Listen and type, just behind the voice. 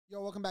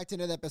Yo, welcome back to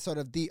another episode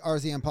of the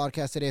RZM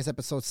Podcast. Today is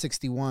episode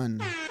 61.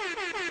 Yep.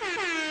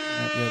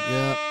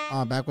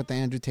 Back with the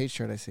Andrew Tate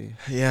shirt, I see.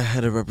 Yeah, I had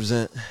to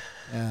represent.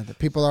 Yeah, the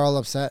people are all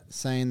upset,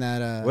 saying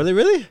that... Were they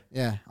really?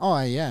 Yeah. Oh,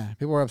 yeah.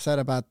 People were upset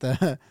about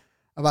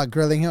about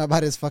grilling him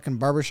about his fucking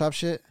barbershop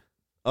shit.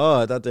 Oh,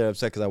 I thought they were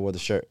upset because I wore the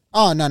shirt.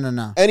 Oh,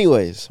 no.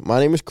 Anyways, my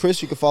name is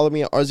Chris. You can follow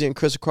me at RZM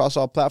Chris across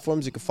all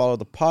platforms. You can follow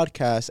the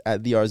podcast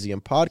at the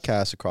RZM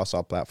Podcast across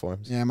all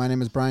platforms. Yeah, my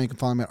name is Brian. You can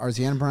follow me at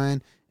RZN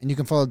Brian. And you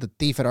can follow the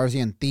thief at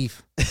RZN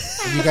Thief.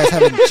 If you guys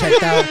haven't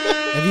checked out,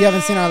 if you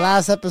haven't seen our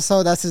last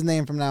episode, that's his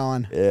name from now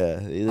on.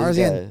 Yeah.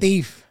 RZN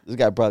Thief. This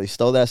guy probably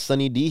stole that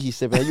Sunny D he's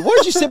sipping.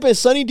 Weren't you sipping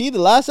Sunny D the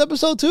last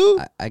episode too?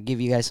 I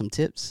give you guys some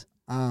tips.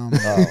 Oh my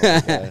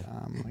God.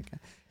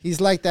 He's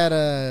like that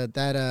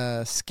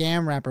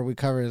scam rapper we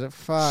covered.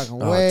 Fuck,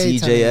 way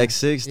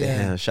TJX6. Yeah.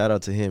 Damn, shout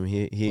out to him.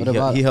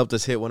 He helped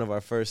us hit one of our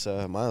first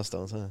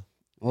milestones, huh?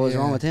 What was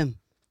wrong with him?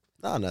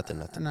 No,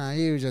 nothing. Nah,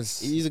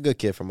 he's a good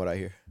kid from what I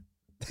hear.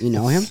 You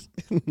know him?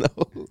 No.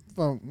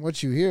 From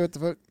what you hear, what the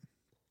fuck?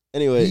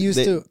 Anyway, he used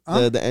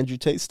the Andrew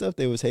Tate stuff,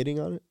 they was hating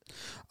on it.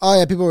 Oh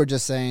yeah, people were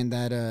just saying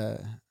that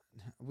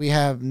we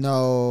have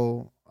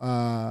no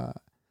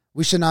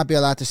we should not be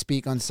allowed to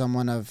speak on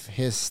someone of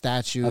his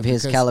stature, of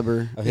his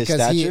caliber, of his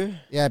stature.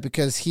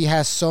 Because he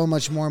has so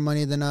much more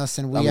money than us,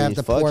 and we have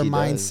the poor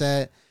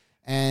mindset.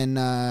 And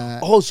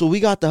so we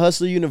got the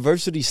Hustler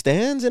University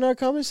stands in our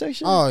comment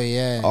section. Oh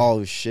yeah.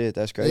 Oh shit,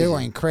 that's crazy. They're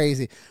going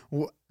crazy.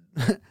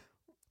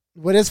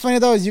 What is funny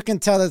though is you can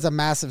tell there's a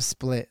massive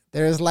split.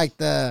 There's like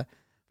the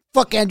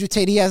fuck Andrew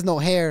Tate, he has no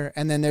hair,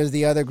 and then there's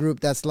the other group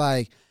that's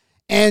like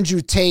Andrew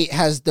Tate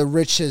has the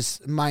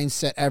richest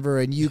mindset ever,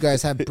 and you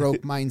guys have broke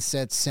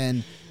mindsets,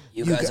 and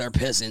you guys are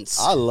peasants.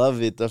 I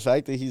love it. The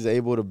fact that he's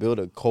able to build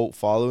a cult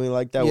following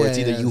like that, where it's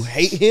either you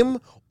hate him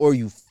or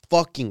you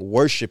fucking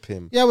worship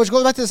him. Yeah, which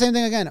goes back to the same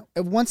thing again.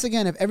 Once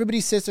again, if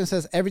everybody sits there and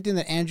says everything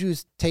that Andrew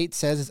Tate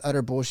says is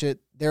utter bullshit,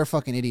 they're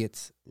fucking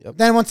idiots. Yep.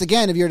 Then once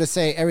again, if you're to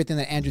say everything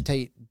that Andrew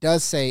Tate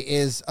does say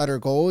is utter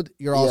gold,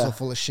 you're also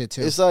full of shit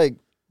too. It's like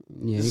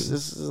this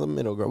is a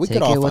middle ground. We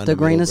take it with a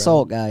grain of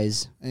salt,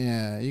 guys.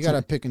 Yeah, you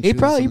gotta pick and choose.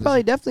 He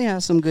probably definitely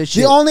has some good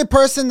shit. The only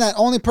person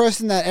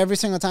that every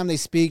single time they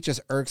speak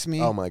just irks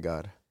me. Oh my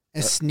God,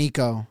 is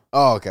Sneeko.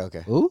 Oh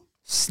okay. Who?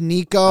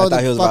 Sneeko. I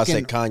thought he was about to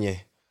say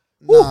Kanye.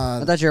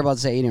 I thought you were about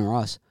to say Aiden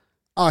Ross.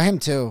 Oh, him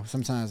too.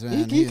 Sometimes,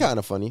 man. He kind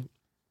of funny.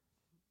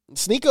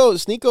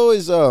 Sneeko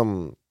is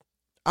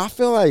I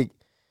feel like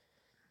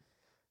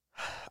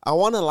I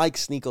want to like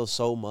Sneeko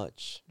so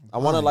much. I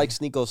want to like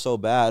Sneeko so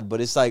bad,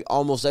 but it's like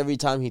almost every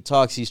time he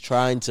talks, he's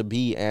trying to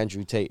be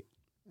Andrew Tate.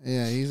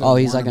 Yeah, he's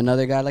like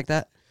another guy like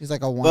that. He's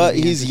like a one. But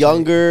he's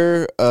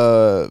younger.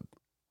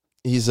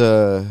 He's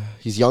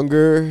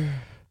younger.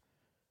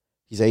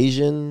 He's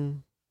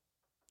Asian.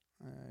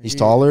 He's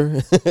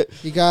taller.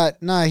 he got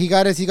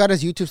his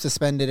YouTube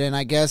suspended, and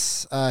I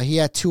guess he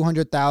had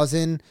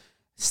 200,000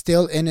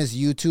 still in his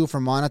YouTube for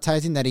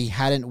monetizing that he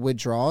hadn't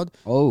withdrawn.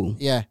 Oh,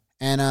 yeah.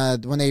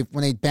 And when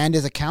they banned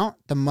his account,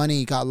 the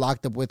money got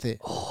locked up with it.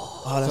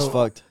 Oh, that's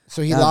fucked.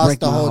 So he lost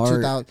the whole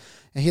 2,000.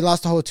 And he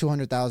lost the whole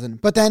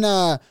 200,000. But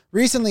then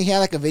recently he had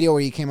like a video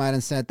where he came out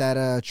and said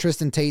that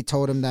Tristan Tate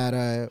told him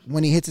that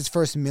when he hits his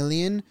first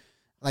million,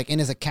 like in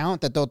his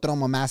account, that they'll throw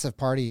him a massive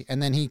party.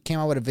 And then he came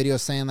out with a video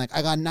saying like,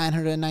 I got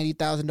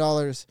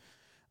 $990,000.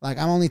 Like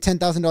I'm only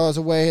 $10,000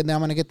 away, and then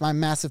I'm gonna get my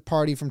massive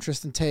party from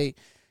Tristan Tate.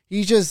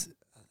 He just,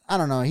 I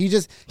don't know.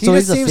 He's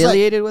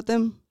affiliated with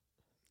them.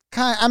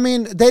 I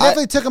mean, they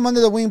definitely took him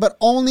under the wing, but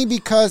only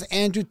because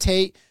Andrew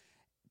Tate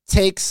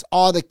takes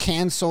all the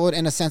canceled,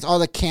 in a sense, all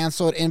the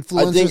canceled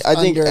influencers. I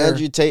think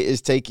Andrew Tate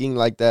is taking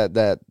like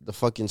the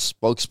fucking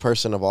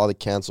spokesperson of all the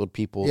canceled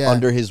people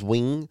under his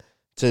wing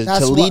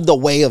to lead the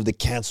way of the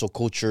cancel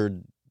culture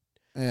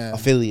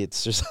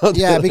affiliates or something.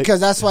 Yeah,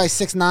 because that's why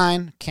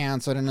 6ix9ine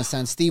canceled, in a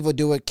sense.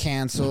 SteveWillDoit's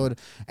canceled,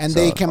 and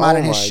they came out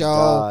in his show.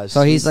 Gosh,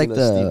 so he's like the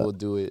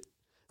SteveWillDoit.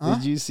 Huh?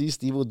 Did you see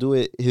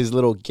SteveWillDoit, his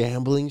little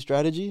gambling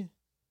strategy?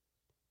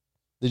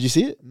 Did you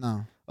see it?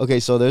 No. Okay,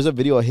 so there's a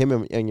video of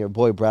him and your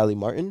boy Bradley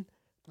Martin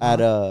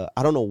at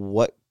I don't know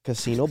what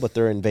casino, but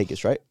they're in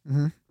Vegas, right?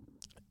 Mm-hmm.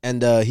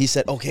 And he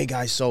said, okay,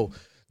 guys, so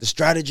the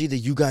strategy that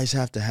you guys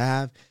have to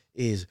have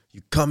is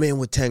you come in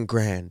with 10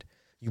 grand,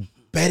 you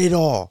bet it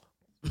all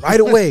right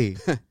away,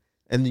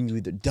 and then you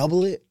either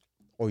double it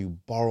or you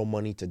borrow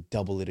money to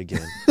double it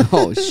again.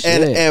 Oh, shit.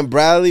 And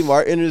Bradley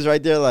Martin is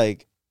right there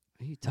like,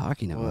 what are you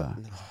talking about?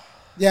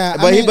 Yeah,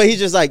 but he's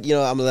just like, I'm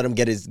gonna let him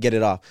get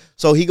it off.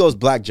 So he goes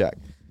blackjack,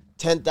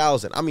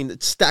 10,000. I mean,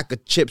 a stack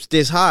of chips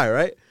this high,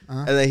 right?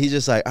 And then he's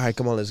just like, all right,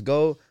 come on, let's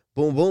go.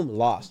 Boom, boom,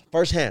 lost.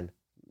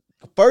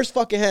 First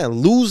fucking hand,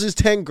 loses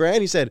 10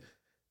 grand. He said,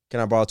 can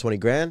I borrow 20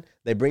 grand?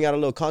 They bring out a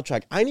little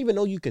contract. I didn't even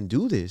know you can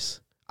do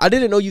this. I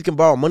didn't know you can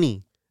borrow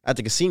money at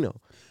the casino.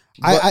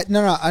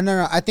 No.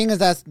 I think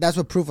that's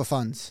what proof of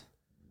funds.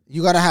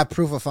 You got to have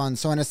proof of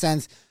funds. So in a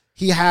sense,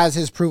 he has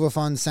his proof of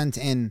funds sent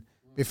in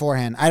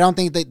beforehand. I don't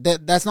think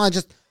that's not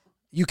just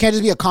you can't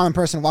just be a common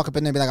person and walk up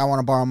in there and be like, I want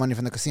to borrow money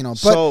from the casino. But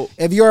So-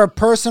 if you're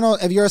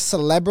a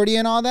celebrity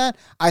and all that,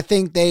 I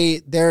think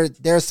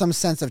there's some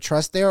sense of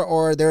trust there,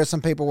 or there is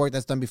some paperwork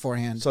that's done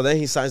beforehand. So then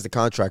he signs the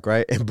contract,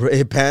 right? And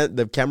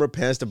the camera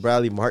pans to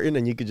Bradley Martin,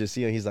 and you could just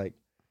see him. He's like,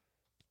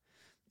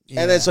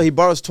 and then so he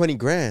borrows 20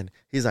 grand.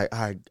 He's like,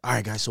 all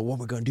right, guys. So what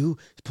we're gonna do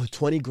is put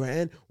 20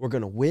 grand. We're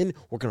gonna win.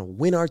 We're gonna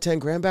win our 10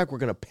 grand back. We're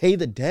gonna pay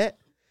the debt,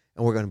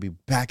 and we're gonna be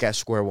back at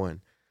square one.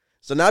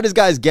 So now this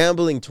guy's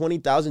gambling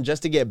 20,000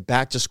 just to get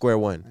back to square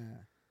one.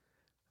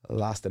 Yeah.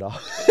 Lost it all.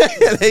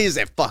 And then he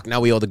said, "Fuck!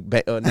 Now we owe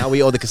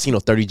the casino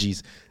 30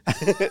 G's."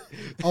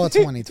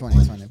 20.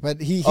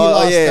 But he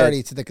lost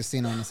 30 to the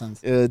casino in a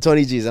sense.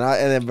 20 G's, and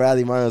then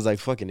Bradley Martin was like,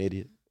 "Fucking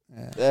idiot."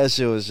 Yeah. That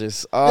shit was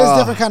just. It's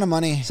different kind of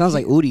money. Sounds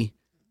like Udi.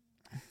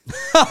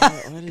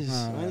 Why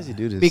does he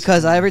do this?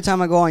 Because every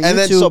time I go on YouTube, and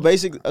then so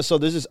basically, so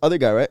there's this other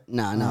guy, right?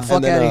 Nah,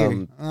 fuck out of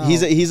here.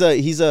 He's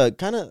a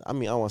kind of, I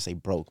mean, I don't want to say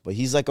broke, but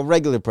he's like a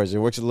regular person.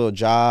 He works a little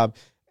job,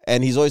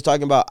 and he's always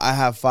talking about, I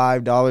have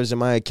 $5 in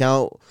my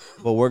account,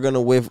 but we're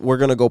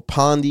gonna go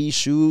pawn these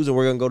shoes, and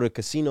we're gonna go to a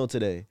casino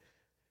today.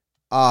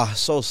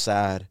 So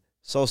sad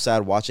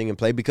watching him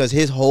play, because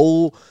his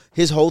whole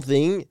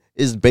thing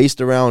is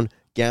based around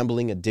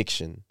gambling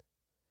addiction.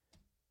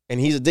 And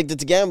he's addicted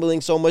to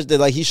gambling so much that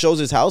like he shows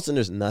his house and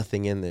there's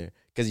nothing in there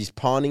because he's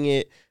pawning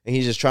it and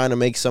he's just trying to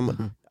make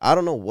some. I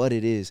don't know what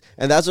it is,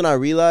 and that's when I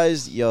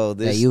realized,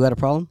 this. You got a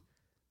problem?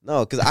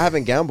 No, because I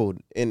haven't gambled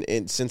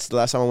in since the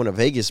last time I went to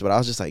Vegas. But I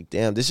was just like,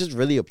 damn, this is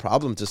really a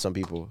problem to some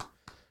people.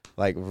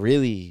 Like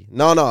really,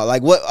 no.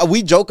 Like what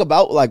we joke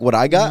about, like what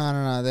I got.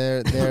 No.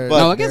 They're but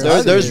no, it gets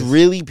there's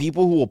really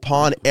people who will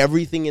pawn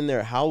everything in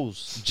their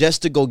house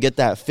just to go get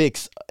that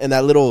fix and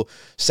that little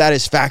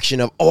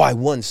satisfaction of, I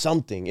won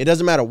something. It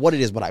doesn't matter what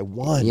it is, but I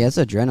won. Yeah, it's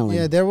adrenaline.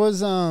 Yeah, there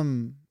was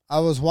I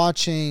was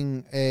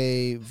watching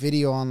a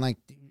video on like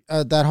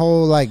that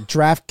whole like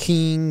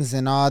DraftKings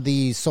and all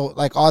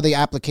the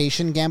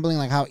application gambling,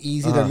 like how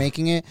easy they're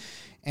making it,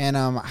 and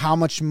how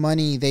much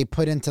money they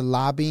put into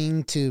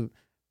lobbying to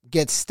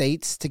get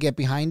states to get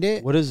behind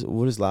it. What is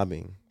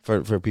lobbying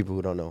for people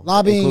who don't know?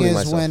 Lobbying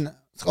is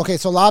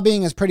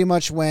lobbying is pretty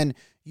much when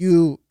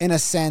you, in a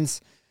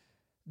sense,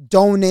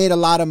 donate a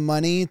lot of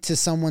money to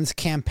someone's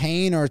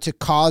campaign or to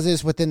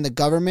causes within the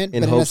government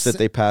in hopes that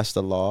they pass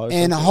the law.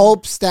 In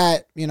hopes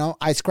that,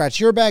 I scratch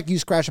your back, you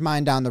scratch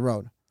mine down the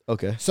road.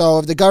 Okay. So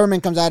if the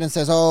government comes out and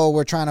says,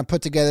 we're trying to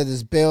put together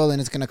this bill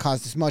and it's going to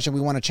cost this much and we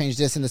want to change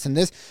this and this and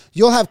this,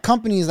 you'll have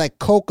companies like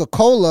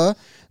Coca-Cola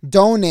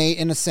donate,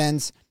 in a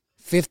sense,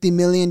 $50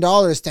 million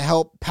to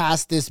help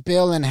pass this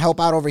bill and help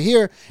out over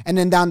here. And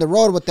then down the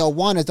road, what they'll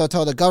want is they'll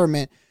tell the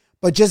government,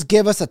 but just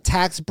give us a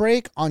tax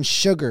break on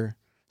sugar.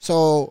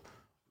 So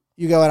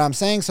you get what I'm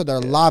saying? So they're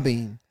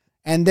lobbying.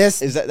 And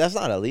that's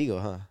not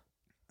illegal, huh?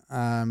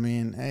 I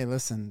mean, hey,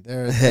 listen,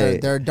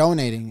 they're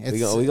donating. We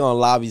gonna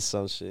lobby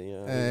some shit.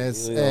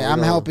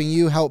 I'm helping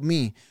you, help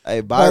me.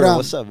 Hey, Byron,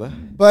 what's up,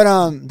 man?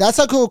 But that's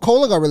how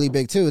Coca-Cola got really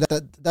big too.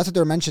 That's what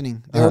they're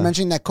mentioning. They were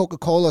mentioning that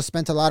Coca-Cola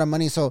spent a lot of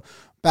money. So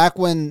back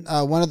when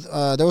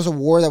there was a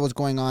war that was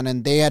going on,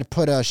 and they had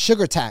put a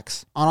sugar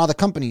tax on all the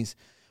companies.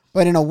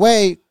 But in a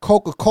way,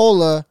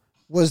 Coca-Cola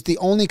was the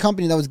only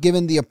company that was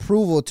given the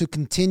approval to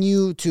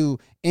continue to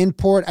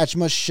import as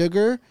much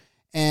sugar.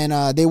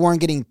 And they weren't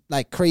getting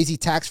like crazy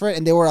tax for it,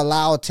 and they were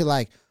allowed to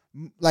like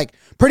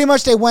pretty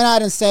much they went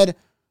out and said,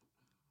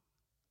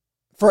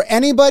 for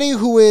anybody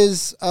who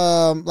is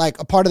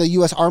like a part of the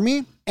U.S.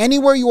 Army,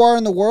 anywhere you are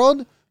in the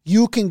world,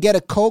 you can get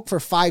a Coke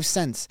for 5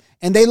 cents.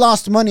 And they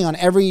lost money on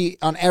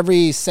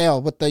every sale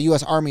with the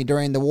U.S. Army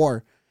during the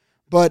war,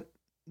 but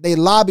they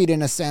lobbied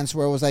in a sense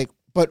where it was like,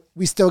 but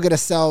we still get to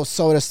sell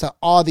sodas to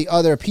all the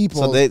other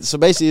people. So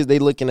basically, they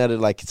looking at it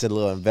like it's a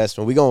little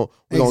investment. We're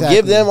gonna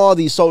give them all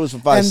these sodas for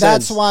 5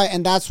 cents.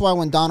 That's why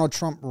when Donald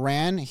Trump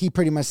ran, he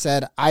pretty much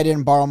said, I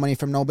didn't borrow money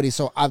from nobody,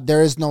 so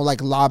there is no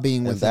like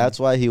lobbying with him. That's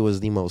why he was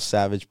the most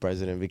savage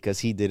president, because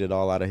he did it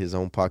all out of his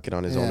own pocket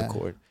on his own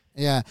accord.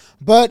 Yeah,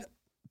 but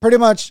pretty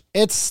much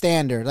it's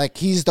standard. Like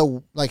he's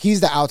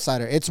the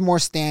outsider. It's more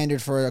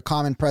standard for a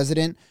common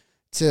president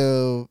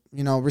to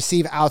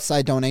receive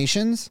outside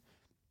donations.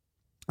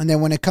 And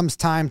then when it comes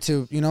time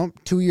to,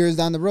 2 years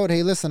down the road,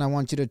 hey, listen, I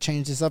want you to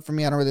change this up for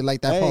me. I don't really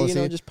like that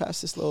policy. Just pass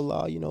this little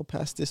law,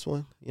 pass this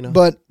one,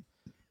 But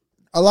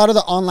a lot of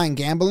the online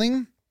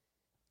gambling,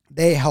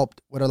 they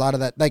helped with a lot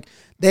of that. Like,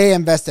 they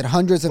invested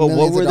hundreds of millions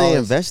of dollars. But what were they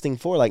investing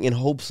for? Like, in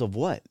hopes of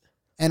what?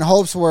 In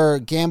hopes where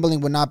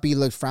gambling would not be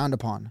looked frowned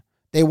upon.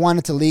 They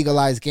wanted to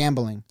legalize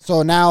gambling.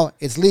 So now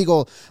it's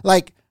legal.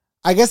 Like,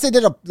 I guess they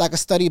did a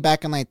study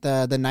back in, like,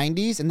 the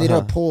 90s, and they did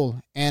a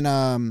poll.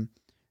 And,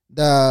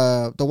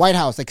 the White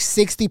House, like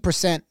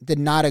 60% did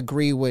not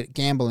agree with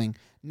gambling.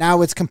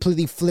 Now it's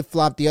completely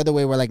flip-flopped the other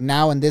way, where like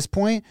now in this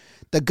point,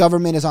 the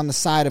government is on the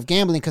side of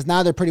gambling, because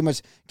now they're pretty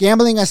much,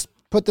 gambling has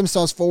put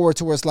themselves forward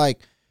to where it's like,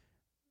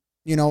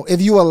 if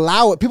you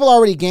allow it, people are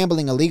already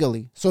gambling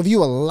illegally. So if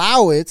you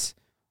allow it,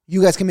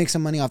 you guys can make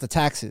some money off the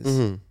taxes.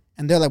 Mm-hmm.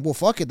 And they're like, well,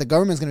 fuck it. The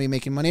government's going to be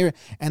making money.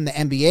 And the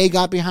NBA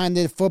got behind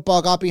it.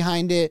 Football got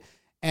behind it.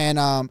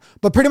 And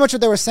but pretty much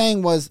what they were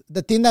saying was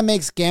the thing that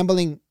makes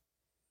gambling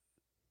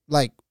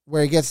like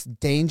where it gets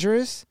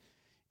dangerous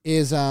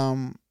is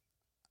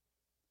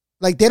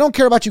like they don't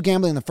care about you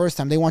gambling the first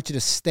time. They want you to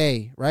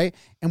stay, right?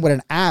 And what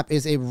an app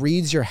is, it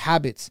reads your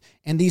habits.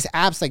 And these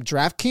apps like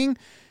DraftKings,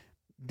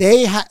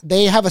 they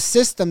have a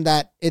system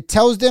that it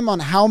tells them on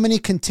how many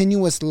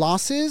continuous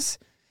losses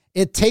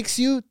it takes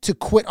you to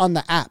quit on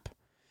the app.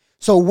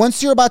 So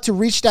once you're about to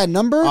reach that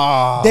number,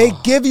 they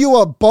give you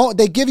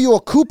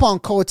a coupon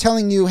code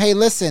telling you, hey,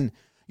 listen,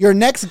 your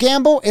next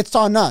gamble, it's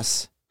on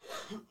us.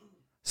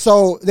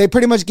 So they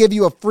pretty much give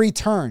you a free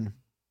turn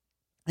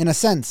in a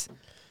sense.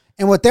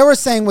 And what they were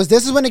saying was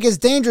this is when it gets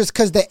dangerous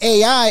because the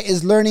AI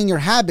is learning your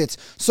habits.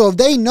 So if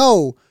they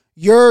know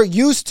you're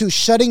used to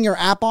shutting your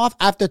app off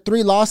after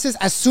 3 losses,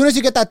 as soon as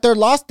you get that 3rd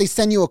loss, they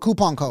send you a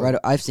coupon code. Right,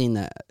 I've seen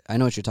that. I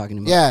know what you're talking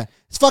about. Yeah,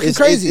 it's fucking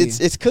crazy.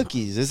 It's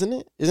cookies, isn't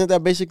it? Isn't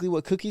that basically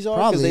what cookies are?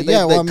 Probably,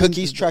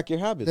 Cookies track your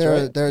habits,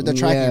 right? They're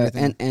tracking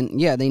everything. And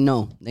they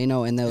know,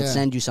 and they'll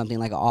send you something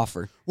like an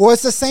offer. Well,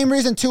 it's the same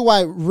reason too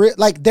why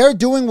like they're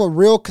doing what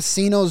real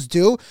casinos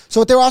do.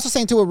 So what they were also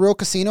saying too with real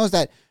casinos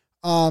that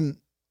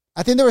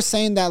I think they were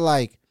saying that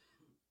like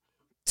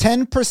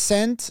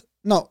 10%,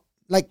 no,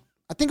 like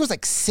I think it was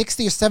like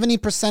 60 or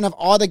 70% of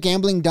all the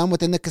gambling done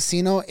within the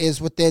casino is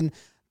within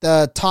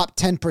the top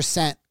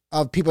 10%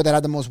 of people that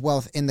have the most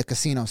wealth in the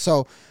casino.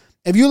 So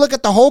if you look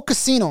at the whole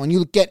casino and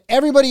you get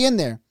everybody in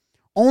there,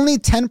 only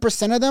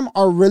 10% of them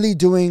are really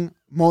doing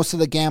most of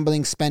the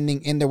gambling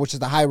spending in there, which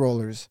is the high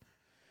rollers.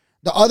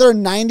 The other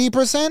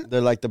 90%, they're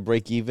like the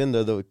break even.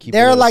 They're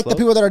like the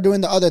people that are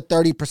doing the other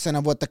 30%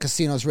 of what the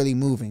casino is really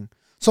moving.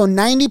 So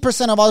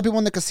 90% of all the people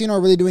in the casino are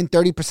really doing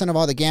 30% of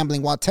all the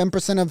gambling, while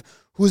 10% of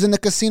who's in the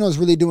casino is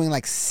really doing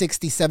like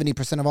 60,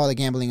 70% of all the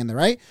gambling in there,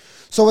 right?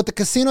 So what the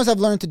casinos have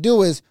learned to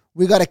do is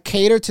we got to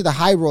cater to the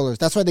high rollers.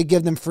 That's why they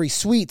give them free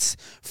suites,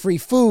 free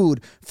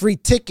food, free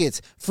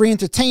tickets, free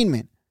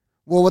entertainment.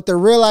 Well, what they're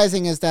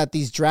realizing is that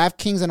these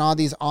DraftKings and all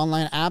these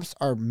online apps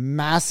are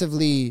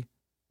massively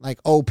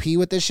like OP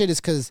with this shit is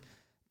because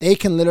they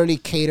can literally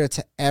cater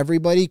to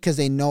everybody because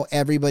they know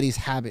everybody's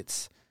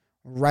habits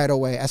right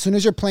away. As soon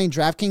as you're playing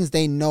DraftKings,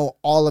 they know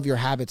all of your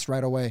habits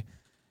right away.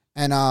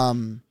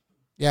 And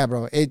yeah,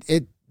 bro,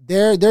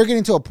 they're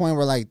getting to a point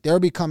where like they're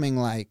becoming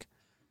like,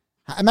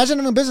 imagine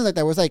having a business like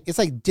that where it's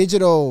like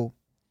digital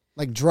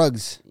like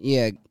drugs.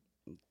 Yeah,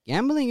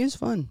 gambling is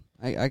fun.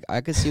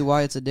 I could see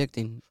why it's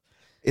addicting.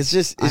 It's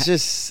just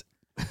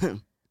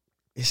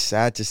it's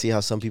sad to see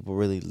how some people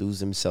really lose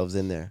themselves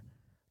in there.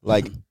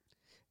 Like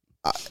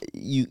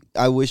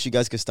I wish you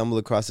guys could stumble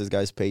across this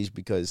guy's page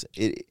because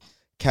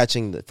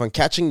catching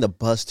the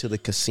bus to the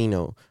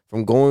casino,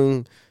 from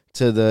going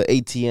to the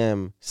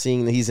ATM,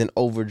 seeing that he's in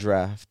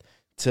overdraft,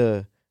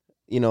 to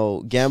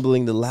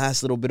gambling the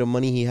last little bit of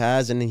money he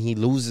has, and then he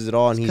loses it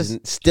all, and he's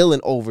still in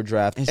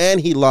overdraft, and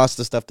he lost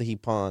the stuff that he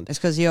pawned. It's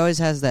because he always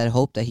has that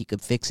hope that he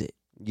could fix it.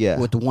 Yeah,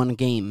 with one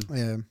game.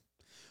 Yeah.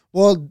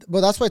 Well,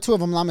 that's why too,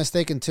 if I'm not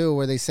mistaken, too,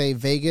 where they say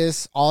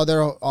Vegas, all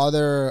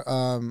their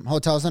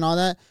hotels and all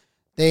that,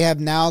 they have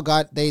now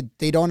got they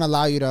don't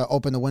allow you to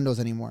open the windows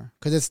anymore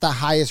because it's the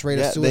highest rate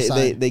of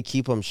suicide. They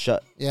keep them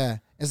shut. Yeah,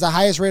 it's the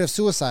highest rate of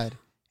suicide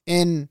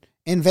in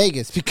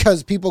Vegas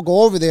because people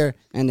go over there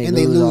and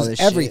they lose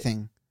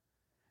everything.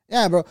 Shit.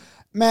 Yeah, bro.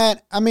 Man,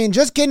 I mean,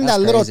 just getting that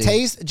little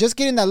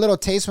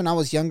taste when I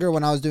was younger,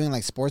 when I was doing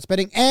like sports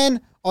betting,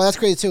 and that's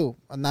crazy too.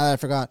 Now that I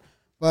forgot,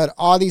 but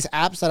all these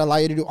apps that allow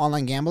you to do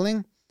online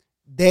gambling,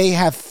 they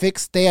have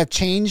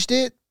changed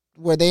it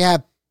where they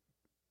have.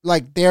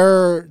 Like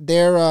their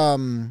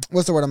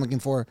what's the word I'm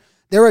looking for?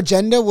 Their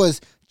agenda was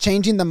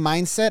changing the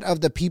mindset of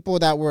the people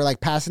that were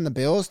like passing the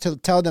bills to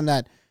tell them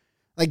that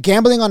like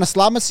gambling on a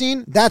slot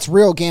machine, that's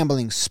real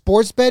gambling.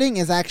 Sports betting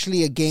is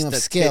actually a game of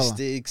skill.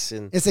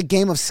 It's a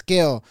game of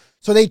skill.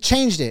 So they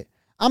changed it.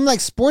 I'm like,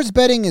 sports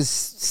betting is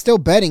still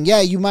betting.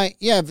 Yeah,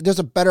 if there's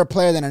a better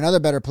player than another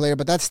better player,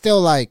 but that's still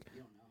like,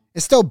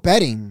 it's still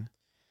betting.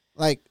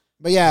 Like,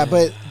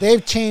 but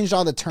they've changed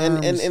all the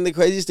terms. And the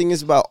craziest thing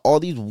is about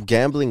all these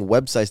gambling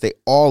websites, they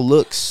all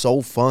look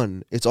so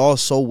fun. It's all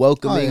so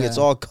welcoming. Oh, yeah. It's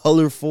all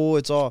colorful.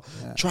 It's all,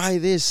 try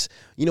this.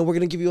 We're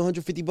going to give you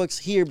 $150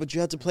 here, but you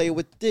have to play it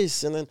with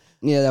this. And then.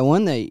 Yeah, that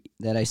one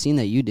that I seen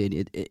that you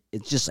did,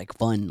 it's just like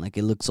fun. Like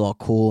it looks all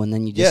cool. And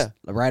then you just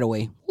right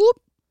away,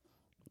 whoop.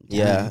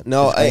 Yeah.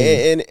 No,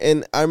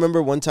 and I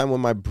remember one time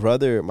when my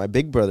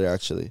big brother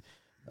actually,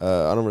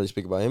 I don't really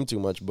speak about him too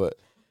much, but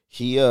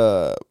he,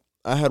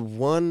 I had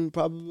won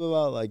probably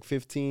about like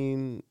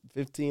 $15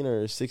 or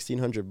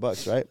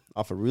 $1,600, right,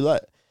 off of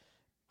roulette.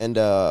 And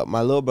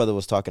my little brother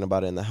was talking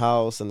about it in the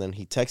house, and then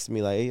he texted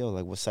me like, hey, yo,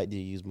 like, what site do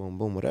you use? Boom,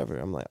 boom, whatever.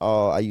 I'm like,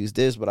 oh, I use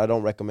this, but I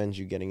don't recommend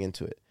you getting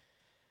into it.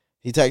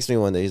 He texted me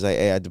one day. He's like,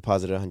 hey, I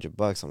deposited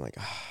 $100. I'm like,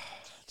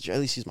 did you at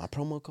least use my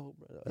promo code,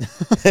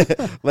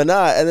 bro? But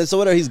nah. And then so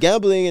whatever, he's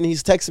gambling, and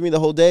he's texting me the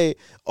whole day.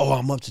 Oh,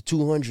 I'm up to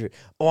 200.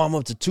 Oh, I'm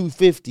up to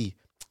 250.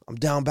 I'm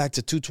down back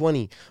to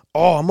 220.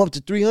 Oh, I'm up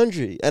to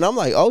 300. And I'm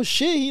like, oh,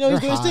 shit, he's doing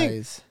his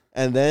thing.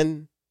 And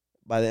then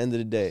by the end of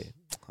the day,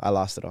 I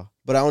lost it all.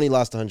 but I only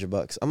lost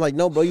 $100. I'm like,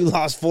 no, bro, you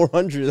lost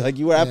 400. Like,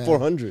 you were at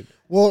 400.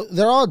 Well,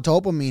 they're all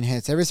dopamine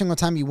hits. Every single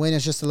time you win,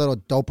 it's just a little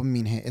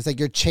dopamine hit. It's like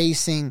you're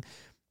chasing.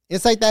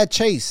 It's like that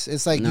chase.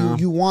 It's like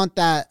you want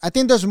that. I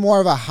think there's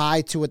more of a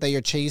high to it that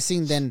you're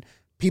chasing than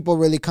people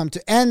really come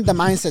to. And the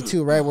mindset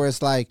too, right? Where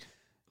it's like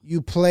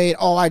you played,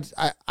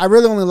 I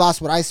really only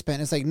lost what I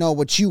spent. It's like, no,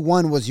 what you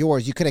won was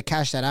yours. You could have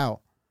cashed that out,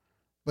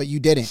 but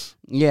you didn't.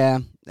 Yeah.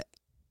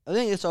 I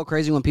think it's so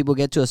crazy when people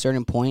get to a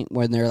certain point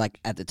where they're like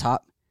at the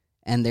top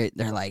and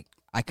they're like,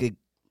 I could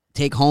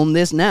take home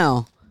this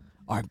now.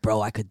 Or,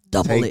 bro, I could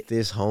double it. Take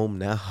this home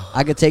now.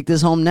 I could take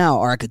this home now,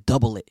 or I could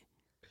double it.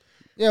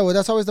 Yeah, well,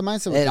 that's always the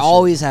mindset. It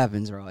always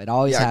happens, bro. It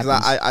always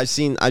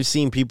happens. I've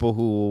seen people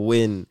who will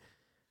win.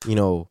 You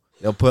know,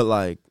 they'll put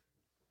like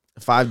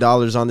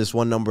 $5 on this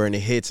one number and it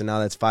hits, and now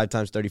that's 5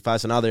 times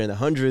 35. So now they're in the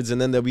hundreds, and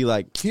then they'll be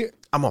like,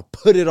 I'm gonna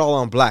put it all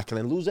on black and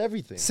then lose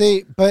everything.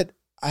 See, but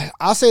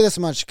I'll say this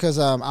much because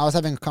I was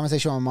having a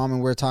conversation with my mom,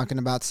 and we were talking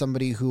about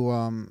somebody who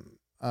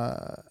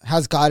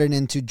has gotten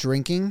into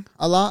drinking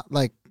a lot,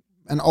 like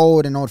an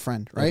old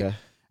friend, right? Okay.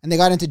 And they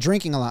got into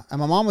drinking a lot. And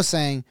my mom was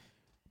saying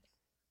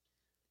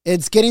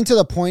it's getting to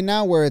the point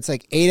now where it's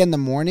like 8 a.m.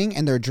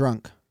 and they're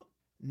drunk.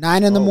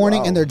 9 a.m.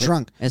 and they're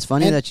drunk. It's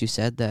funny that you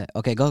said that.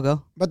 Okay,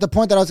 go. But the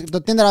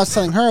thing that I was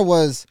telling her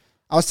was,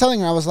 I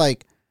was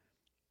like,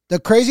 the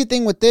crazy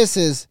thing with this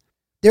is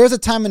there's a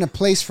time and a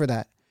place for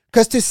that.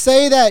 Because to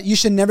say that you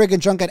should never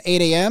get drunk at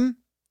 8 a.m.,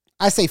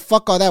 I say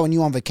fuck all that when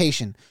you're on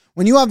vacation.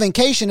 When you're on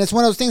vacation, it's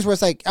one of those things where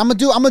it's like, I'm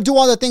gonna do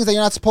all the things that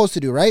you're not supposed to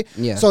do, right?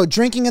 Yeah. So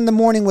drinking in the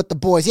morning with the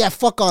boys, yeah,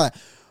 fuck all that.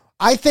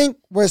 I think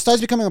where it starts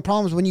becoming a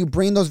problem is when you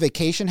bring those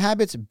vacation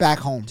habits back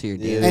home. To your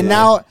daily and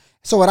now,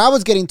 so what I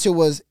was getting to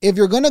was, if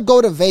you're gonna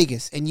go to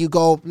Vegas and you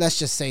go, let's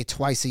just say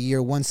twice a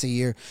year, once a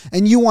year,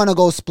 and you want to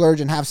go splurge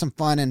and have some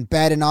fun and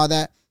bet and all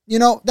that, you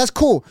know, that's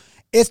cool.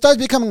 It starts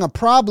becoming a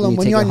problem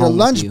when you're on your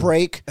lunch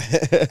break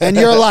and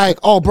you're like,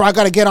 oh, bro, I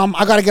gotta get on the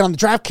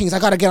DraftKings, I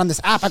gotta get on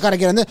this app, I gotta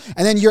get on this,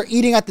 and then you're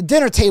eating at the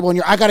dinner table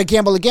and I gotta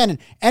gamble again. And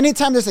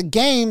anytime there's a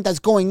game that's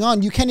going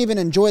on, you can't even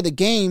enjoy the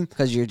game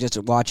because you're just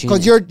watching.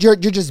 Because you're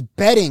just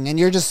betting and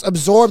you're just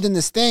absorbed in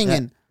this thing. Yeah.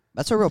 And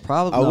that's a real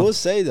problem. I will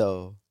say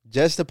though,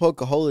 just to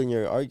poke a hole in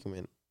your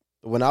argument,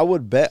 when I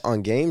would bet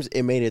on games,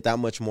 it made it that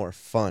much more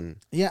fun.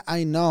 Yeah,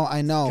 I know.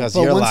 But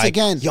once like,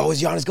 again, yo,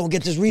 is Giannis gonna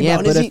get this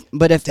rebound? Yeah,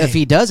 but if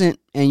he doesn't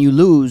and you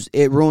lose,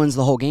 it ruins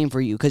the whole game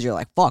for you because you're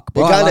like, fuck,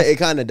 bro. It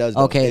kind of does.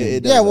 Though. Okay.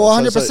 It does, yeah, well,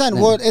 100%.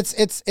 Well,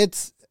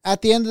 it's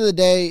at the end of the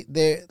day,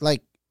 they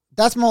like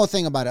that's my whole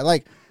thing about it.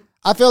 Like,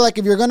 I feel like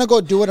if you're gonna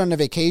go do it on a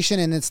vacation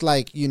and it's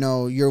like, you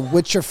know, you're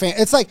with your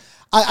family, it's like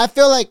I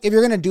feel like if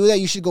you're gonna do that,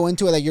 you should go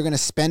into it like you're gonna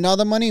spend all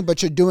the money,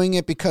 but you're doing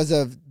it because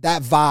of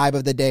that vibe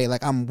of the day.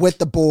 Like, I'm with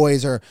the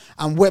boys, or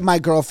I'm with my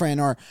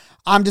girlfriend, or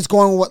I'm just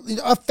going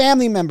with a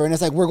family member, and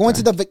it's like we're going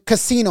to the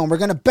casino and we're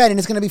gonna bet and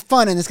it's gonna be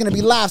fun and it's gonna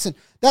be laughs, and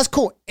that's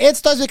cool. It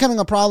starts becoming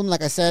a problem,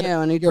 like I said.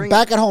 Yeah, you're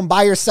back at home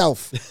by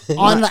yourself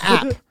on the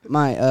app.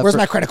 Where's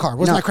my credit card?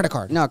 My credit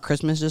card? No,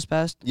 Christmas just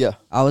passed. Yeah,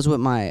 I was with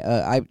my.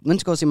 I went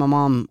to go see my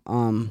mom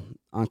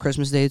on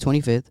Christmas Day,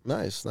 25th.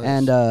 Nice.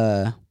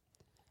 And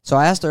so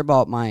I asked her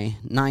about my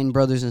 9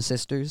 brothers and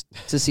sisters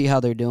to see how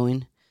they're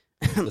doing.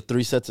 The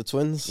 3 sets of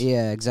twins?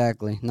 Yeah,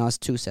 exactly. No, it's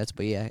 2 sets,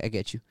 but yeah, I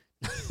get you.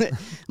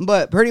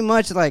 But pretty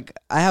much, like,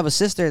 I have a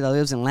sister that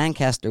lives in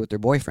Lancaster with her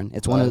boyfriend.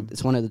 It's one of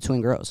the twin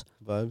girls.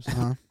 Vibes.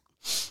 Uh-huh.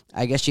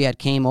 I guess she had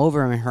came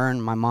over and her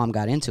and my mom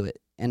got into it.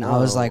 And I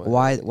was like,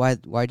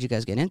 why'd you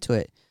guys get into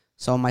it?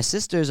 So my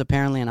sister's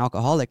apparently an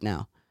alcoholic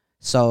now.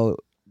 So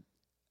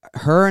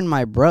her and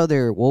my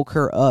brother woke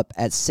her up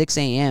at 6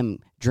 a.m.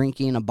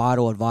 drinking a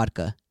bottle of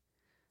vodka.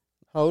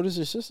 How old is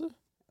your sister?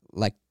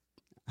 Like,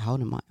 how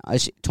old am I?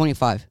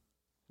 25.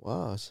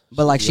 Wow.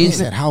 But like She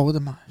said, how old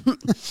am I?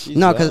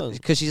 No,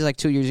 because she's like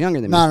 2 years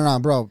younger than me. No,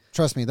 bro.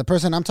 Trust me. The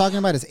person I'm talking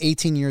about is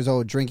 18 years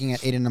old, drinking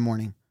at 8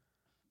 a.m.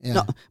 Yeah.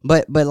 No,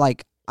 but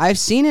like, I've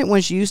seen it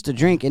when she used to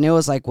drink, and it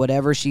was like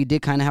whatever she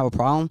did kind of have a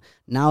problem.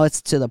 Now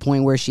it's to the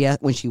point where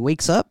when she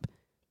wakes up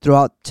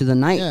throughout to the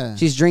night,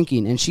 she's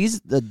drinking, and she's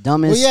the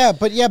dumbest. Well,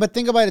 but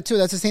think about it too.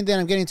 That's the same thing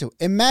I'm getting to.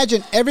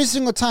 Imagine every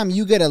single time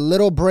you get a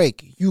little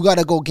break, you got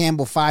to go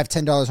gamble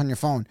 $5-10 on your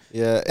phone.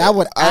 Yeah, that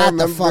would add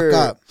the fuck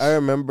up. I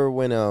remember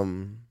when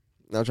I'm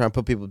trying to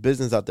put people's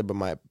business out there, but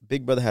my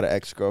big brother had an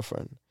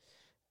ex-girlfriend,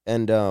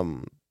 and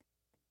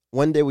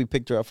one day we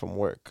picked her up from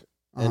work,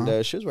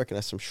 and she was working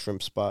at some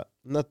shrimp spot,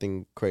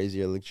 nothing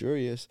crazy or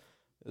luxurious.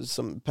 It was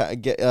some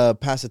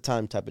pass the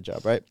time type of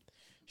job, right?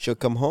 She'll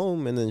come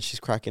home, and then she's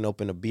cracking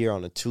open a beer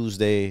on a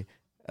Tuesday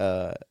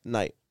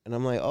night. And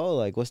I'm like, oh,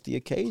 like, what's the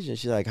occasion?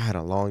 She's like, I had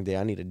a long day.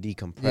 I need to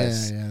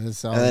decompress. Yeah,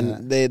 that's all.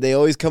 And then they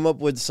always come up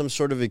with some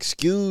sort of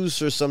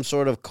excuse or some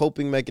sort of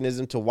coping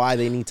mechanism to why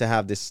they need to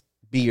have this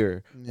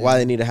beer, why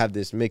they need to have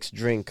this mixed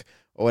drink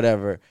or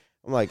whatever.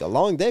 I'm like, a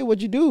long day?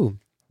 What'd you do?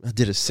 I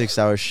did a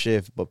 6-hour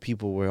shift, but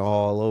people were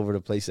all over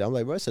the place. I'm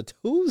like, bro, it's a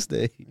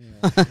Tuesday.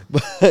 Yeah.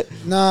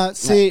 But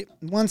see,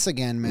 once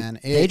again, man,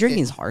 day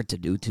drinking is hard to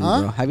do too,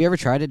 bro. Have you ever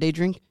tried a day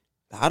drink?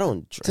 I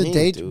don't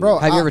drink, bro.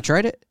 Have you ever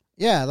tried it?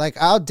 Yeah, like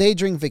I'll day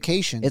drink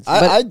vacation.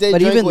 I day but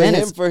drink even with then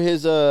him for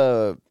his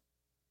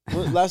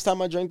last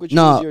time I drank with you.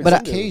 No, was your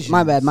but occasion.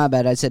 my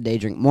bad. I said day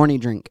drink, morning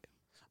drink.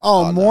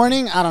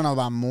 Morning? I don't know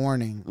about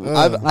morning.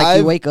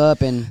 You wake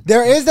up and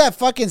there is that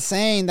fucking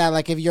saying that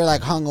like if you're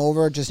like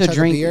hungover, just chug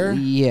drink a beer.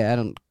 Yeah, I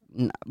don't.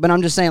 But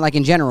I'm just saying, like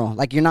in general,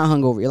 like you're not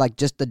hungover. You're like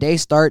just the day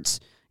starts,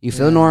 you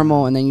feel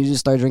normal, and then you just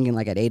start drinking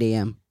like at 8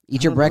 a.m.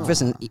 Eat your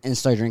breakfast and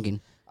start drinking.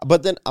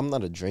 But then I'm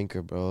not a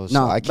drinker, bro.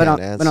 So I can't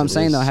answer. But I'm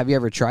saying this. though, have you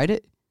ever tried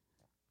it?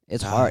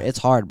 It's hard. It's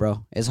hard,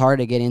 bro. It's hard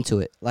to get into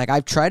it. Like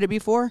I've tried it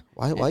before.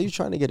 Why are you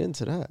trying to get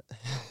into that?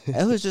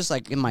 It was just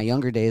like in my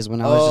younger days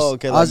when I was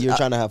just you were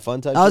trying to have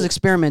fun type. I was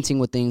experimenting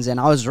with things, and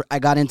I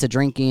got into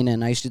drinking,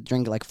 and I used to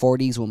drink like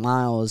 40s with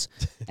Miles,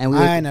 and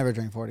I never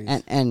drink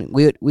 40s. And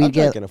we'd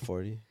get drinking a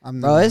 40.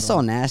 Bro, it's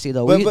so nasty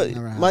though. But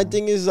my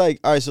thing is like,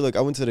 all right, so look,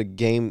 I went to the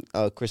game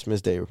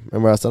Christmas Day.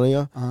 Remember I was telling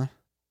y'all?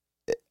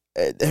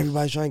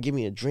 Everybody's trying to give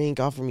me a drink,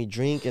 offer me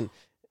drink, and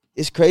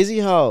it's crazy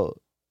how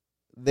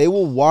they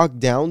will walk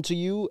down to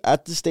you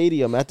at the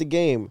stadium, at the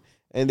game,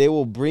 and they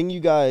will bring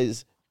you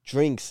guys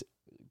drinks,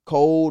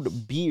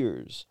 cold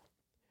beers.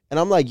 And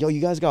I'm like, yo,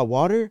 you guys got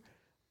water?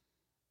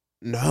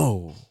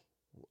 No.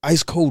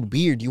 Ice cold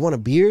beer. Do you want a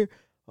beer?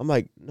 I'm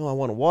like, no, I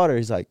want a water.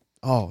 He's like,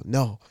 oh,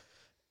 no.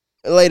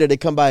 Later, they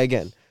come by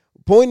again.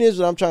 Point is,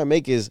 what I'm trying to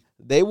make is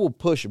they will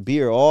push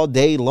beer all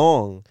day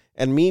long.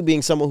 And me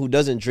being someone who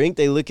doesn't drink,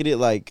 they look at it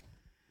like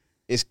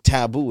it's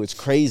taboo. It's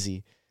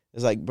crazy.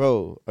 It's like,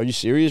 bro, are you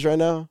serious right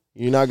now?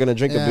 You're not going to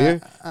drink a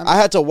beer? I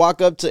had to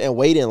walk up to and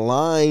wait in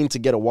line to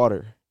get a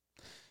water.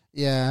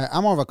 Yeah,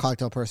 I'm more of a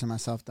cocktail person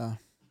myself, though.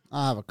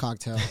 I'll have a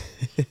cocktail.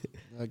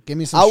 Give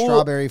me some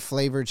strawberry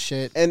flavored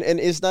shit. And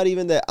it's not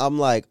even that I'm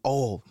like,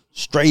 oh,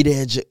 straight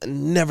edge,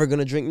 never going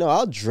to drink. No,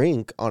 I'll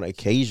drink on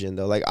occasion,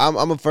 though. Like,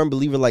 I'm a firm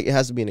believer, like, it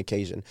has to be an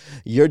occasion.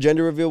 Your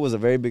gender reveal was a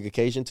very big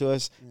occasion to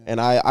us, and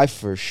I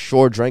for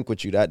sure drank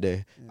with you that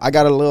day. Yeah. I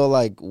got a little,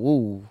 like,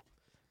 woo.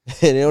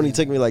 And it only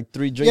took me, like,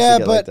 3 drinks to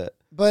get like that.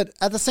 But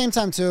at the same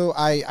time, too,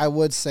 I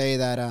would say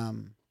that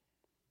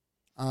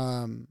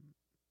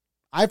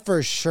I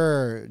for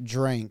sure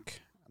drank,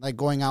 like,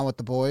 going out with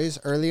the boys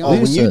early on.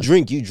 Oh, when you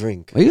drink, you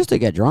drink. We used to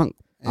get drunk.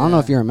 I don't know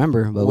if you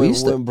remember, but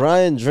when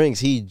Brian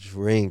drinks, he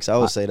drinks. I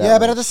would say that. Yeah,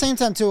 but at the same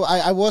time too,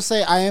 I will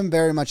say I am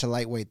very much a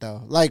lightweight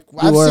though. Like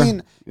I've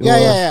seen,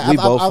 yeah.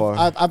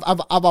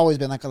 I've always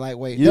been like a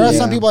lightweight. There are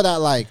some people that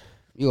like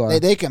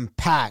they can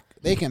pack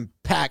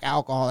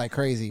alcohol like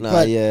crazy.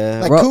 But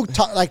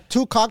like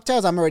 2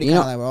 cocktails, I'm already kind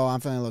of like, oh, I'm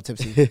feeling a little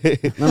tipsy.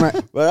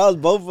 Remember? But that was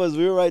both of us.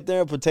 We were right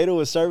there. Potato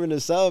was serving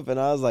himself, and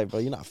I was like, bro,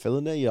 you're not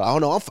feeling it? I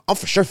don't know. I'm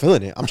for sure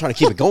feeling it. I'm trying to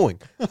keep it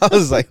going. I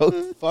was like,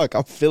 oh fuck,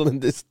 I'm feeling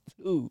this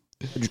too.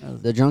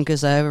 The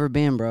drunkest I ever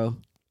been, bro.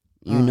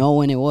 You know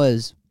when it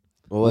was.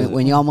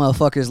 When y'all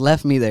motherfuckers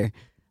left me there.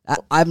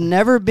 I've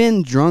never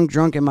been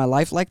drunk in my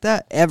life like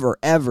that. Ever.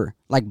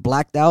 Like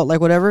blacked out,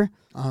 like whatever.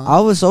 I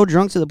was so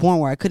drunk to the point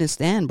where I couldn't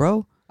stand,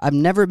 bro. I've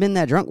never been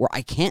that drunk where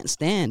I can't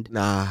stand.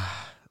 Nah.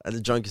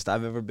 The drunkest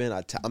I've ever been.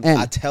 I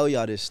tell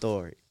y'all this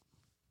story.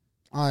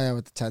 Oh, yeah,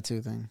 with the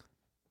tattoo thing.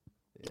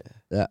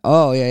 Yeah.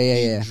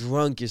 The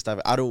drunkest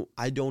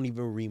I don't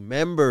even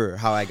remember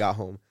how I got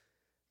home.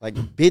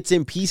 Like bits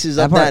and pieces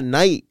of that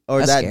night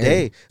or that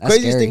day.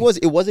 Craziest thing was,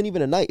 it wasn't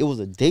even a night. It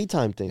was a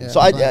daytime thing. Yeah, so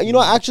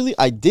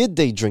I did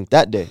day drink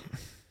that day.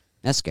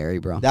 That's scary,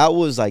 bro. That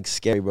was like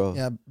scary, bro.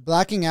 Yeah,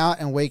 blacking out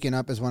and waking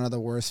up is one of the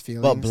worst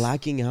feelings. But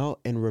blacking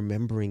out and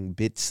remembering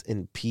bits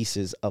and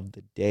pieces of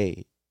the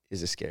day is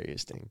the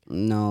scariest thing.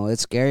 No,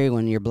 it's scary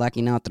when you're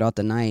blacking out throughout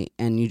the night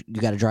and you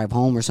got to drive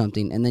home or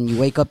something, and then you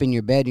wake up in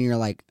your bed and you're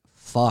like,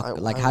 fuck,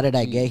 how did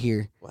I get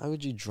here? Why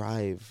would you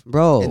drive,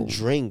 bro, and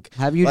drink?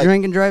 Have you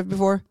drank and drive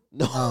before?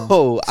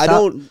 No, I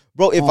don't,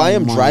 bro. If I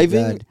am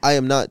driving, I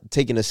am not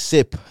taking a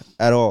sip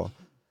at all.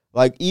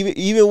 Like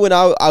even when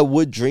I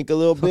would drink a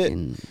little bit,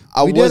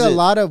 we did a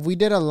lot of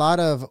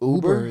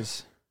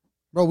Ubers,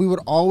 bro. We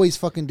would always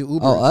fucking do Ubers.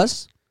 Oh,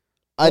 us?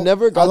 I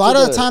never got a lot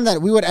of the time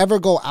that we would ever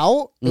go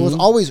out. It was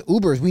always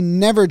Ubers. We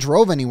never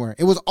drove anywhere.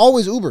 It was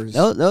always Ubers.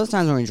 Those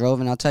times when we drove,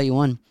 and I'll tell you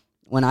one,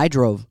 when I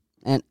drove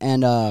and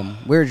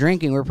we were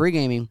drinking, we were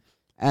pre-gaming,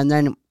 and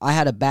then I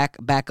had to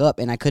back up,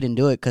 and I couldn't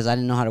do it because I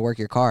didn't know how to work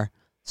your car.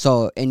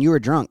 So, and you were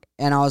drunk,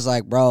 and I was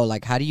like, bro,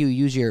 like, how do you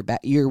use your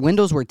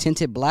windows were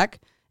tinted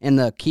black in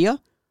the Kia?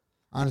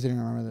 Honestly, I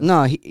don't remember that.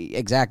 No,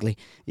 exactly.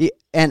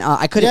 And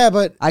I couldn't. Yeah,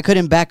 but I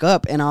couldn't back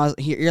up, and I was.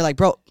 You're like,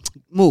 bro,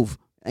 move.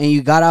 And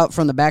you got out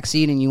from the back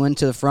seat, and you went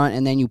to the front,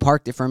 and then you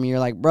parked it for me. You're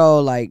like,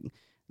 bro, like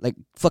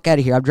fuck out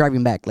of here. I'm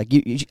driving back. Like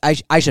I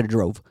should have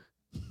drove.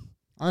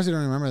 Honestly,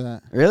 don't remember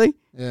that. Really?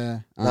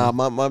 Yeah. Nah,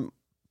 my.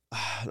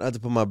 Not to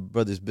put my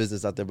brother's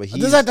business out there, but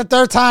this is like the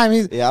 3rd time.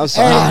 I'm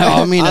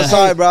sorry. I'm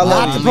sorry, bro.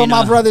 Not to put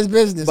my brother's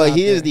business. But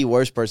he is the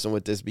worst person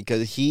with this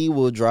because he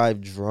will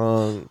drive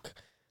drunk.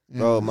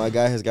 Bro, my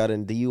guy has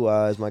gotten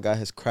DUIs. My guy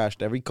has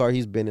crashed every car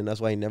he's been in. That's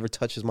why he never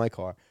touches my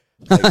car.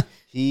 Like,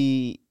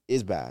 he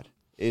is bad.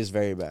 It is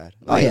very bad.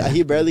 Like,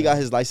 he barely got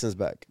his license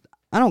back.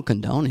 I don't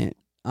condone it.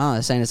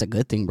 I'm saying it's a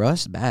good thing, bro.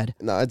 It's bad.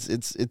 No, it's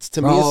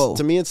to me.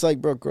 To me, it's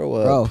like, bro, grow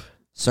up. Bro,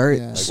 Sir,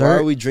 Yeah. Like, why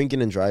are we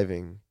drinking and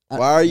driving?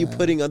 Why are you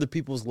putting other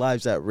people's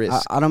lives at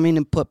risk? I don't mean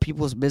to put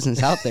people's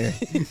business out there,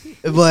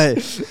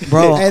 but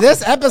bro, Hey,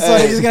 this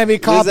episode is gonna be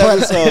called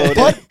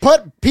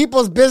 "Put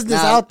people's business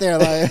out there."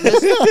 Like,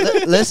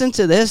 listen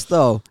to this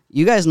though.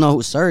 You guys know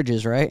who Serge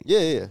is, right?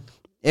 Yeah.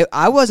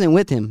 I wasn't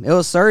with him. It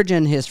was Serge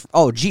and his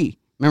G.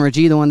 Remember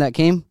G, the one that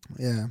came?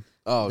 yeah,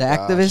 Oh, the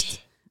activist.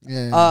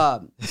 yeah.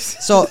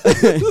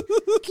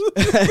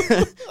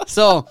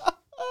 So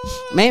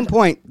main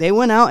point, they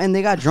went out and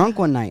they got drunk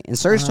one night, and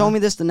Serge told me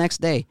this the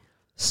next day.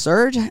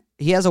 Serge,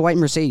 he has a white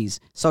Mercedes,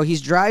 so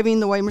he's driving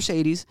the white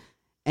Mercedes,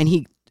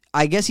 and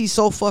I guess he's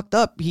so fucked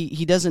up,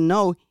 he doesn't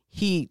know,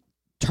 he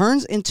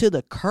turns into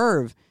the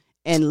curve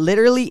and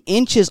literally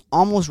inches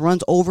almost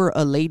runs over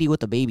a lady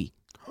with a baby.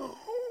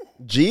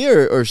 G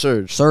or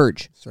Serge?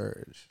 Serge.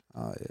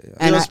 Oh yeah.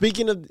 And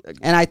speaking of,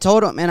 and I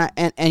told him,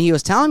 and he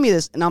was telling me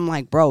this, and I'm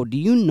like, bro, do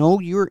you know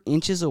you're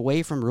inches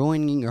away from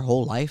ruining your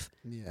whole life?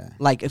 Yeah.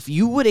 Like, if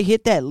you would have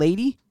hit that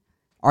lady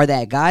or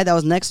that guy that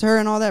was next to her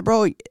and all that,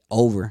 bro,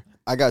 over.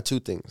 I got two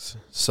things.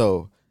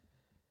 So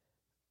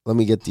let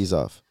me get these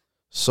off.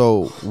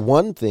 So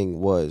one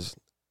thing was,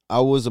 I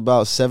was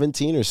about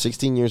 17 or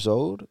 16 years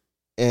old,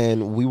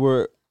 and we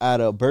were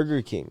at a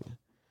Burger King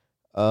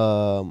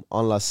on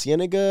La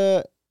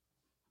Cienega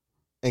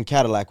and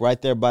Cadillac,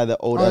 right there by the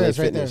old LA it's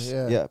Fitness.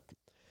 right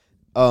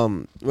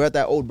there, We're at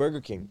that old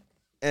Burger King.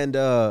 And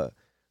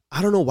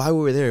I don't know why we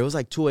were there. It was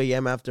like 2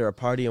 a.m. after a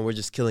party, and we're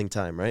just killing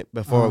time, right?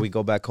 Before we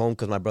go back home,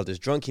 because my brother's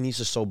drunk. He needs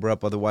to sober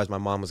up. Otherwise, my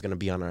mom was going to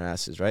be on our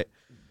asses, right?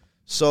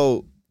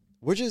 So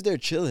we're just there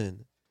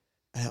chilling.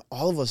 And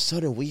all of a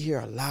sudden, we hear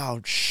a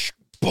loud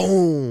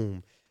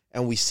boom.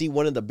 And we see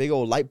one of the big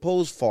old light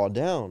poles fall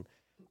down.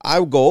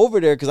 I go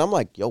over there because I'm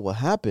like, yo, what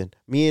happened?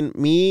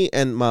 Me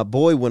and my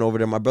boy went over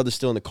there. My brother's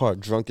still in the car,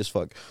 drunk as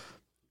fuck.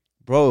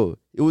 Bro,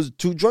 it was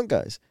two drunk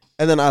guys.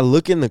 And then I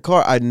look in the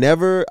car. I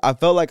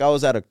felt like I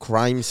was at a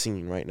crime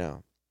scene right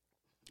now.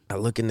 I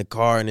look in the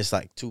car, and it's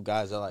like two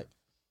guys are like,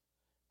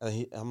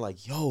 I'm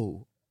like,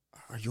 yo,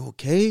 are you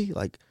okay?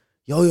 Like,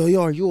 yo,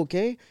 are you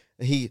okay?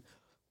 And he,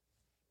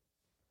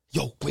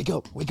 yo, wake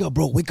up,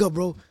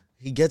 bro.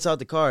 He gets out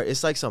the car.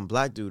 It's like some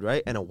black dude,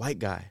 right? And a white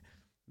guy.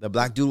 The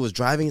black dude was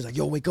driving. He's like,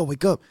 yo, wake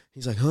up.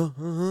 He's like,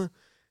 huh.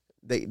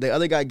 The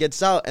other guy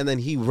gets out, and then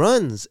he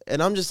runs.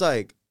 And I'm just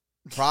like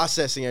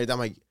processing everything. I'm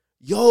like,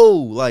 yo,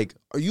 like,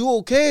 are you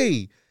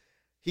okay?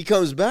 He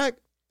comes back.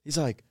 He's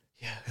like,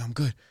 yeah, I'm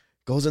good.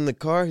 Goes in the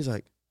car. He's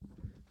like,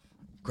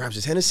 grabs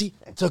his Hennessy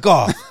and took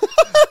off.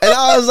 And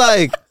I was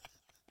like,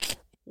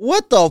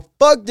 what the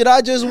fuck did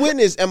I just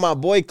witness? And my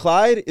boy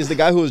Clyde is the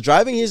guy who was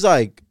driving. He's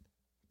like,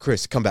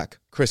 Chris, come back.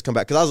 Because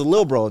I was a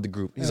little bro of the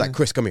group. He's like,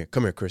 Chris, come here,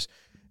 Chris.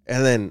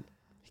 And then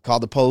he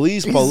called the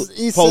police.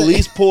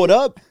 Police pulled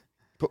up.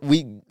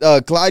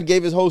 Clyde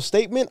gave his whole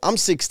statement. I'm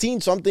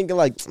 16, so I'm thinking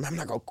like, I'm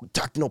not going to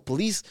talk to no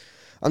police.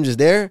 I'm just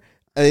there.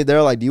 And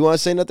they're like, do you want to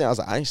say nothing? I was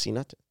like, I ain't see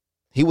nothing.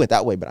 He went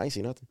that way, but I ain't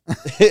see nothing.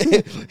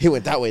 He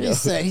went that way, though.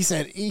 He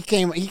said he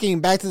came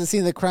back to the scene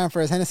of the crime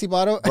for his Hennessy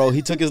bottle. Bro,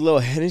 he took his little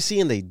Hennessy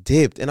and they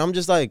dipped. And I'm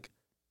just like,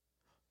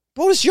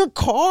 bro, it's your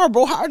car,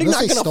 bro. How are they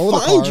not going to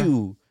find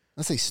you?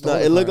 Let's say stole.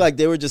 It looked like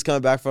they were just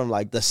coming back from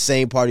like the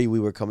same party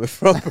we were coming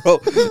from, bro.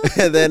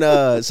 And then,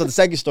 so the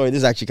second story, this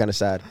is actually kind of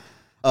sad.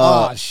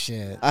 Oh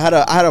shit! I had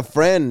a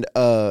friend.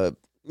 Back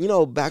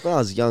when I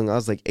was young, I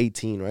was like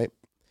 18, right?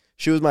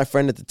 She was my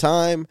friend at the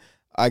time.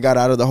 I got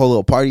out of the whole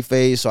little party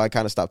phase, so I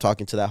kind of stopped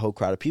talking to that whole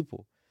crowd of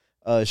people.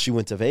 She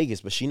went to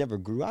Vegas, but she never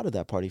grew out of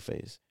that party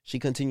phase. She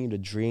continued to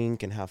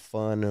drink and have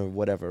fun or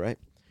whatever, right?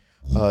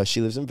 She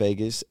lives in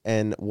Vegas,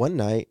 and one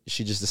night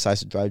she just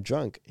decides to drive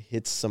drunk,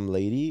 hits some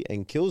lady,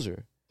 and kills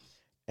her.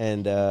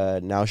 And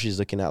now she's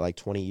looking at like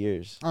 20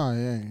 years. Oh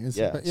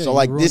yeah. So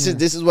like this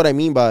is what I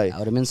mean by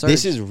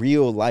this is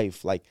real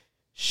life. Like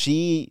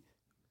she's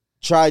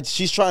trying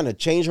to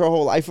change her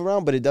whole life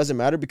around, but it doesn't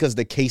matter because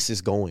the case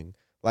is going.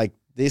 Like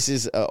this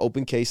is an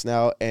open case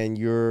now, and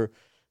you're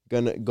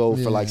gonna go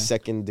for like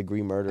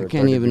second-degree murder. I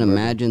can't even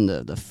imagine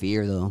the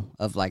fear though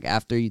of like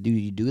after you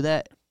do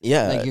that.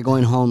 Yeah, like you're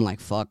going home like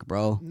fuck,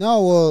 bro.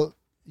 No, well,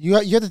 you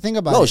have to think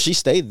about it. No, she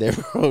stayed there,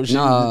 bro.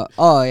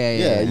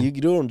 Yeah. You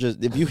don't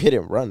just if you hit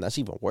and run, that's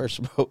even worse,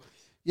 bro.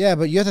 Yeah,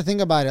 but you have to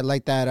think about it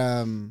like that.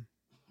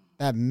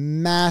 That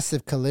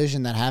massive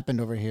collision that happened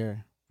over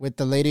here with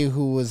the lady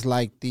who was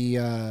like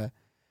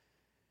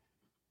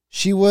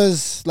she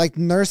was like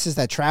nurses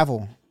that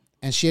travel,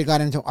 and she had got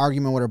into an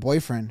argument with her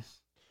boyfriend.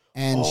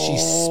 And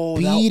she's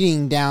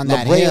speeding down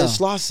that hill.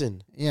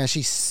 Slauson. Yeah,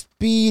 she's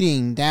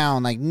speeding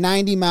down like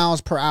 90 miles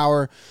per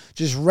hour,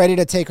 just ready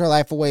to take her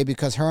life away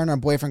because her and her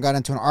boyfriend got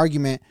into an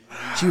argument.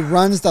 She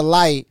runs the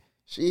light.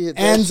 She hit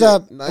ends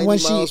up 90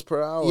 miles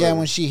per hour. Yeah,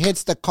 when she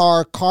hits the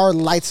car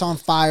lights on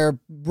fire,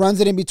 runs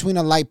it in between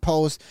a light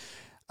post.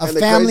 A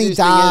family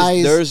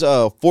dies. There's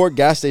 4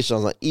 gas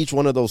stations on each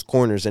one of those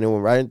corners, and it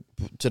went right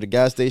to the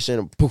gas station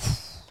and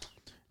poof.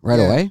 Right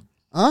away?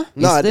 Huh?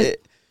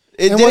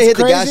 It didn't hit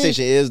the gas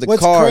station. It was the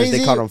cars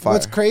they caught on fire.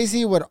 What's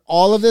crazy with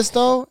all of this,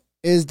 though,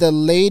 is the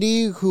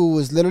lady who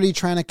was literally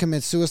trying to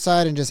commit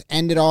suicide and just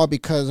end it all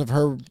because of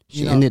her.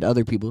 She ended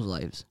other people's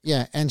lives.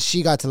 Yeah, and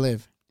she got to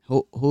live.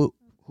 Who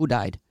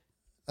died?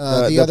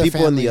 The other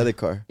people in the other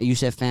car. You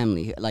said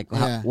family, like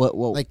Yeah. what?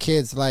 Like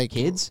kids,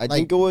 kids? I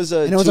think it was a.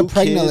 And it was a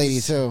pregnant lady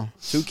too.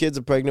 2 kids,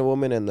 a pregnant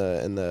woman, and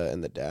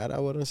the dad. I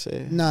wouldn't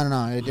say. No,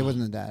 it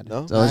wasn't the dad.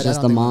 No, so it was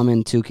just the mom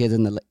and 2 kids,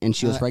 and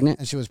she was pregnant.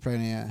 And she was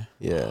pregnant.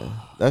 Yeah. Yeah,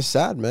 that's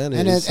sad, man.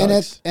 And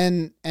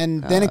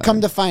then it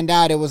come to find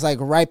out, it was like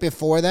right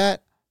before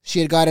that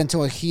she had got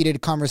into a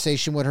heated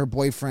conversation with her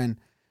boyfriend,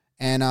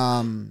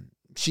 and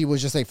she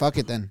was just like, "Fuck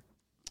it," then.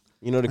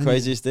 You know the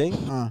craziest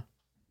thing?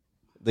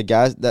 The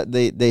gas that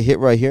they hit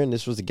right here, and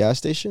this was the gas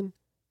station.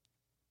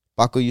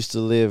 Paco used to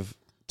live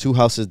 2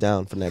 houses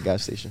down from that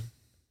gas station.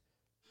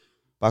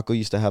 Paco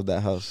used to have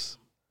that house.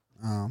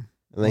 And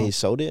then he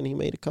sold it, and he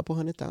made a couple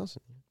 $100,000.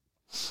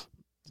 So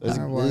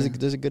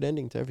there's a good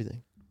ending to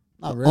everything.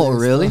 Not really. Oh,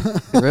 really?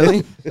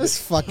 Really? This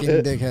fucking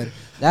dickhead.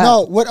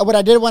 No, what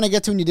I did want to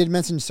get to when you did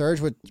mention Surge,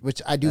 which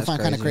I do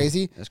find kind of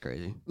crazy. That's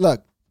crazy.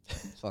 Look,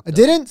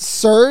 didn't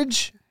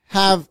Surge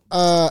have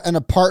an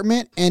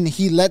apartment and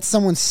he let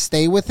someone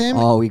stay with him?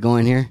 Oh, we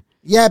going here?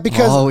 Yeah,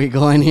 because... we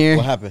going here?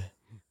 What happened?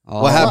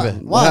 Oh, what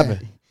happened? Why? What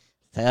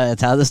happened?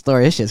 Tell the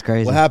story. This shit's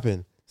crazy. What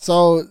happened?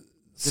 So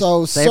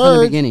say Surge... from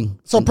the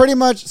beginning. So pretty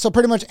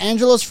much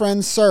Angelo's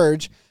friend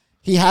Surge,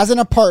 he has an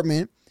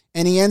apartment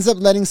and he ends up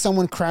letting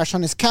someone crash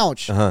on his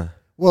couch. Uh-huh.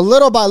 Well,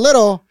 little by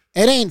little,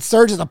 it ain't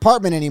Surge's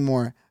apartment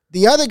anymore.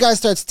 The other guy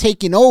starts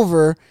taking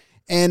over,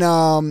 and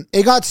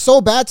it got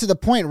so bad to the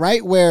point,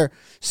 right, where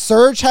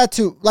Surge tried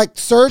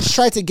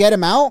to get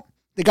him out.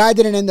 The guy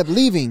didn't end up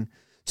leaving,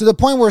 to the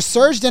point where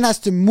Surge then has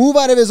to move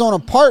out of his own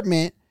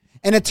apartment,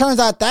 and it turns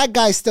out that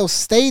guy still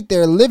stayed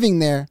there, living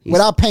there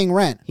without paying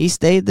rent. He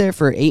stayed there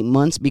for 8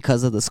 months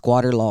because of the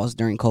squatter laws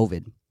during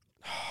COVID.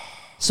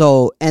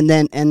 So, and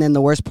then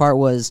the worst part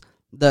was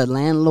the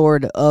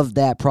landlord of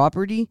that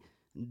property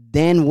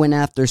then went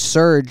after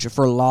Surge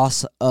for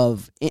loss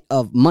of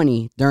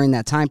money during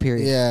that time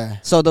period. Yeah.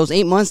 So those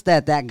 8 months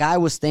that guy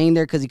was staying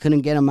there because he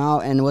couldn't get him out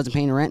and wasn't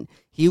paying rent,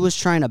 he was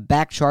trying to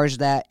backcharge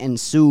that and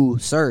sue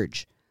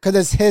Surge. Because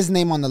it's his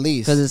name on the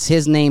lease. Because it's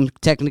his name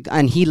technically,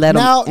 and he let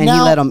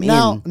him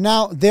in.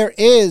 Now there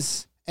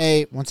is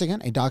once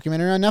again a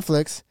documentary on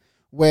Netflix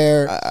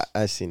where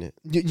I seen it.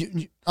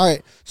 You, all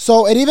right,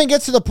 so it even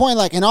gets to the point,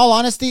 like, in all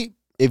honesty,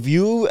 if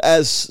you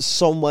as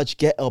so much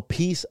get a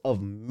piece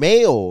of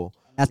mail,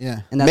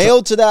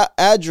 mail to that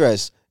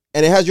address,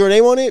 and it has your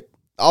name on it,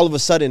 all of a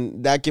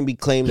sudden that can be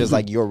claimed as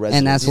like your residence.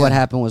 And that's what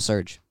happened with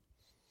Surge.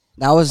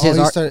 That was his.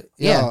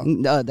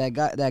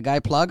 That guy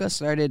Plaga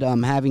started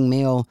having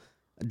mail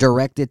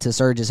directed to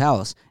Surge's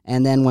house,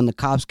 and then when the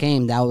cops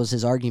came, that was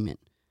his argument.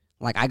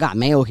 Like, I got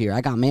mail here.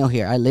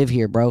 I live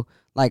here, bro.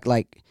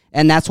 Like,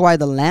 and that's why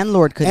the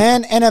landlord could.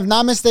 And if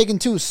not mistaken,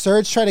 too,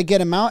 Surge tried to get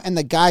him out, and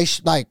the guy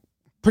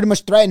pretty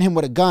much threatened him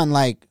with a gun.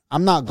 Like,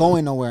 I'm not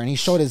going nowhere, and he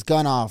showed his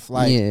gun off.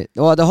 Like, yeah.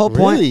 Well, the whole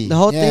point, really? the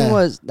whole thing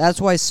was that's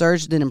why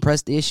Surge didn't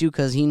press the issue,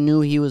 because he knew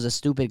he was a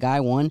stupid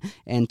guy. 1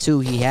 and 2,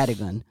 he had a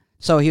gun.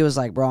 So he was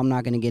like, bro, I'm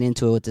not gonna get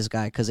into it with this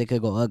guy because it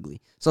could go ugly.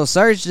 So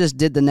Surge just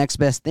did the next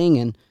best thing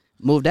and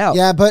moved out.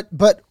 Yeah, but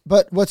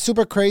what's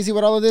super crazy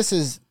with all of this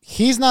is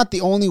he's not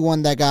the only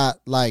one that got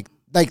like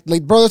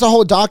bro, there's a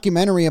whole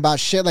documentary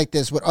about shit like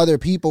this with other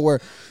people where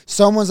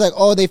someone's like,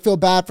 oh, they feel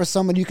bad for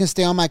someone, you can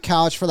stay on my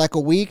couch for like a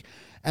week,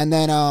 and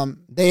then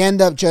they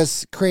end up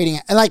just creating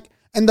it.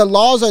 And the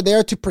laws are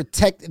there to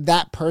protect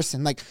that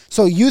person. Like,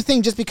 so you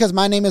think just because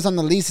my name is on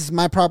the lease, it's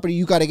my property,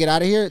 you got to get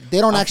out of here? They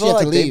don't actually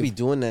have to leave. They be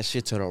doing that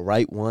shit to the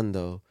right one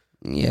though.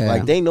 Yeah,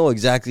 like they know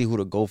exactly who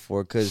to go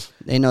for because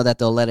they know that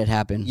they'll let it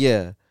happen.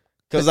 Yeah.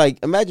 Because, like,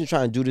 imagine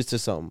trying to do this to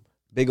some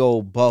big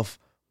old buff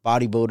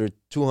bodybuilder,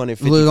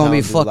 250 Who's going to be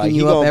pounds, fucking like,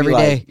 you up every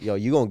day. Yo,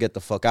 you going to get the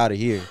fuck out of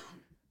here.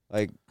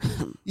 Like,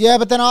 yeah,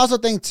 but then I also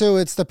think, too,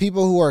 it's the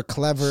people who are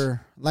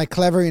clever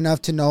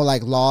enough to know,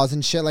 like, laws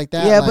and shit like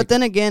that. Yeah, like, but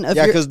then again...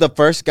 because the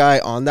first guy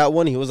on that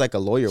one, he was like a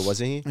lawyer,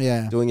 wasn't he?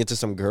 Yeah. Doing it to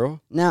some girl?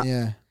 Now,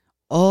 yeah.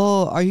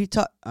 Oh, are you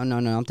talking... Oh, no,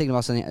 I'm thinking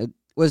about something.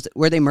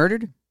 Were they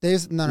murdered?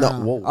 No.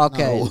 Whoa,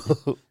 okay.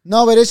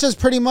 No, but it's just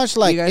pretty much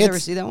like... You guys ever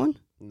see that one?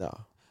 No.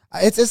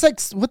 It's like,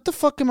 what the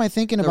fuck am I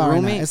thinking about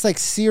right now? It's like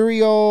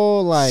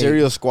serial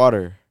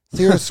squatter.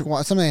 Serial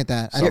squad, something like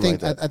that. I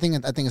think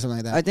it's something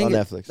like that. I think on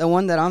Netflix. The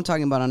one that I'm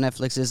talking about on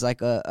Netflix is like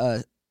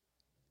the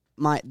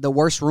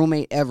worst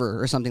roommate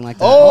ever or something like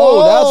that.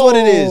 Oh, that's what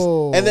it is.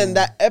 And then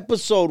that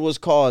episode was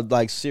called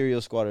like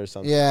Serial Squatter or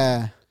something.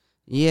 Yeah.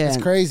 Yeah.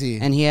 It's crazy.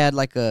 And he had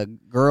like a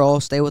girl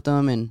stay with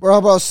him and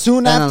Bro,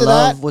 soon after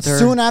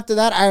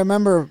that, I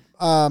remember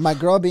my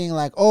girl being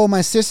like, "Oh,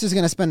 my sister's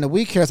going to spend a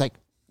week here." I was like,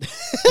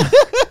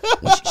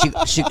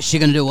 she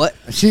gonna do what?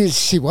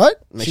 She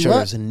what? Make she sure what?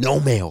 there's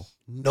no mail.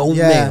 No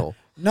mail.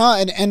 No,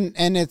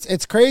 and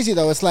it's crazy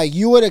though. It's like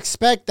you would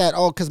expect that,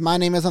 because my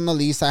name is on the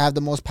lease, I have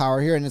the most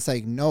power here, and it's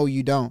like, no,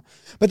 you don't.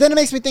 But then it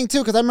makes me think too,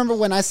 because I remember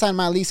when I signed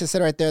my lease, it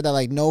said right there that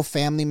like no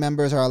family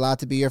members are allowed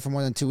to be here for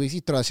more than 2 weeks.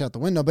 You throw that shit out the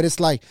window. But it's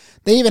like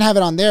they even have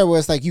it on there where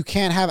it's like you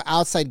can't have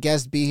outside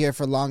guests be here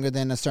for longer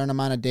than a certain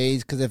amount of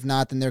days, because if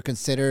not, then they're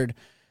considered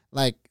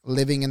like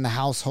living in the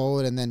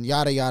household, and then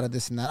yada yada,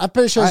 this and that. I'm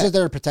pretty sure it's just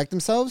there to protect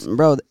themselves.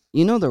 Bro,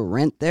 you know the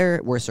rent there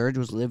where Serge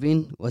was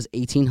living was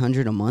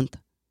 $1,800 a month.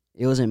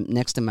 It was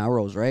next to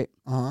Melrose, right?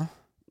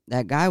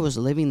 That guy was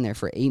living there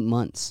for 8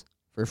 months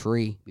for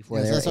free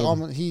before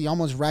he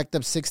almost racked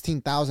up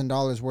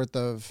 $16,000 worth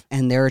of.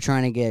 And they were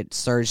trying to get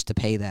Serge to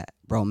pay that,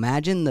 bro.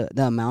 Imagine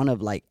the amount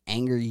of like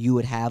anger you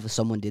would have if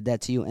someone did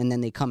that to you, and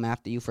then they come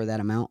after you for that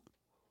amount.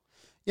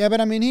 Yeah,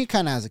 but I mean, he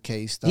kind of has a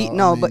case,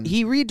 though. But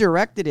he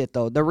redirected it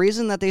though. The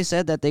reason that they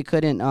said that they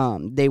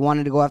couldn't, they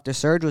wanted to go after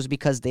Serge was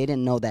because they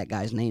didn't know that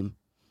guy's name.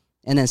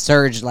 And then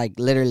Serge like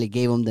literally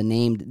gave him the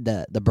name,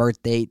 the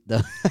birth date,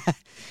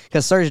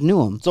 because Serge knew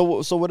him.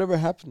 So whatever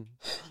happened?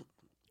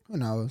 Who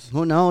knows?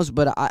 Who knows?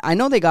 But I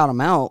know they got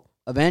him out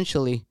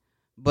eventually.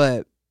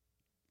 But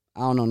I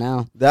don't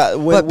know now.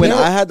 When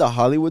I had the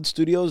Hollywood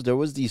studios, there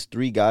was these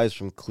 3 guys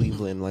from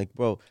Cleveland. Like,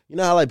 bro, you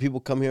know how like people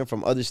come here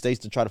from other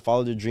states to try to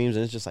follow their dreams,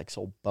 and it's just like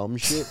so bum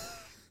shit.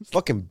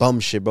 Fucking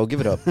bum shit, bro.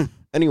 Give it up.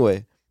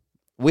 Anyway.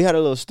 We had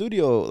a little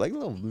studio, like a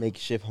little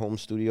makeshift home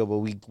studio, but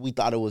we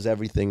thought it was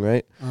everything,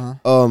 right?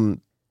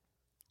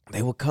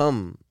 They would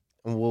come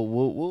and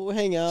we'll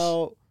hang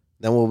out.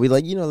 Then we'll be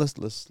like,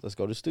 let's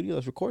go to the studio,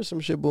 let's record some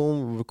shit.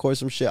 Boom, we'll record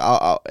some shit.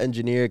 I'll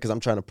engineer because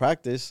I'm trying to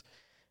practice,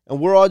 and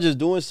we're all just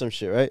doing some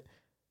shit, right?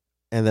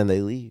 And then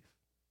they leave,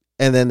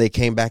 and then they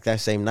came back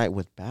that same night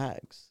with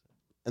bags,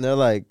 and they're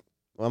like,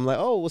 I'm like,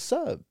 oh, what's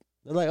up?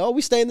 They're like, oh,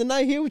 we staying the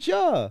night here with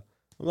y'all.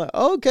 I'm like,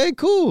 okay,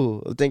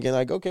 cool. Thinking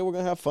like, okay, we're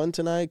going to have fun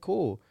tonight.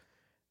 Cool.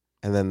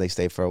 And then they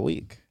stayed for a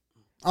week.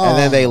 And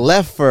then they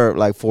left for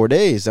like 4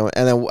 days. And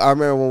then I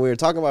remember when we were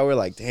talking about it, we were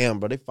like,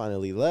 damn, bro, they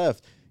finally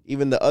left.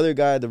 Even the other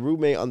guy, the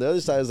roommate on the other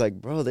side, was like,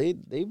 bro, they've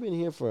been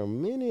here for a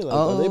minute. Like,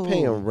 are they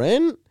paying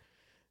rent?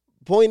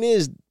 Point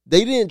is,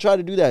 they didn't try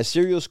to do that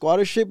serial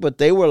squatter shit, but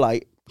they were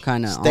like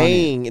kind of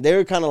staying. They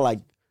were kind of like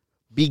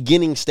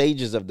beginning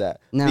stages of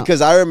that. No.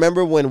 Because I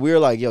remember when we were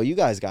like, yo, you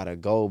guys gotta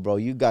go, bro.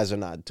 You guys are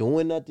not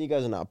doing nothing. You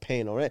guys are not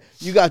paying no rent.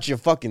 You got your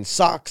fucking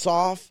socks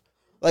off.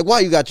 Like,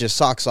 why you got your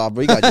socks off,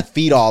 bro? You got your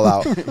feet all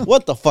out.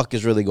 What the fuck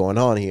is really going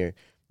on here?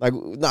 Like,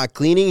 not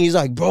cleaning. He's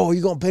like, bro,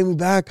 you gonna pay me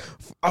back?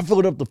 I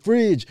filled up the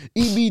fridge.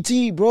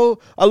 EBT, bro.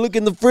 I look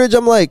in the fridge.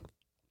 I'm like,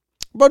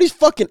 bro, these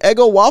fucking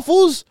Eggo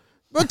waffles?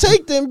 Bro,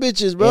 take them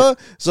bitches, bro. Yeah.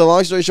 So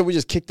long story short, we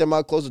just kicked them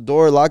out, closed the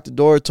door, locked the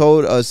door,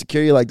 told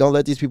security, like, don't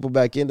let these people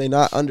back in. They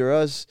not under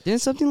us.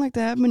 Didn't something like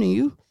that happen to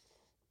you?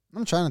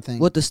 I'm trying to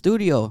think. With the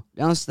studio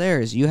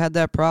downstairs, you had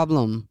that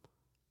problem.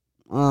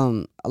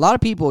 A lot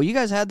of people, you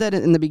guys had that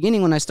in the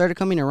beginning when I started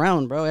coming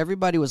around, bro.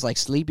 Everybody was like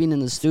sleeping in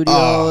the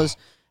studios.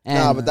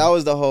 Nah, but that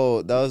was the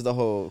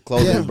whole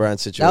clothing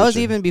brand situation. That was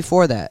even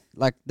before that.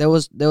 Like there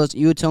was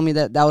you would tell me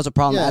that was a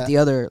problem at the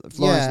other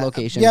Florence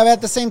location. Yeah, but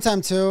at the same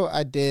time too,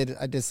 I did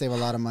save a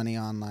lot of money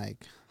on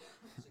like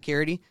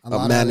security,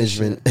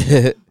 management,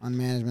 on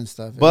management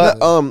stuff. But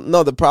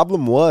no, the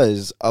problem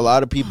was a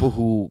lot of people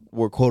who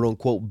were quote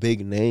unquote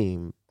big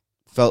name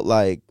felt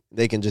like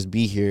they can just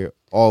be here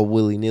all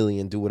willy nilly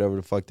and do whatever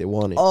the fuck they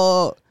wanted.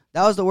 Oh.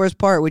 That was the worst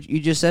part, which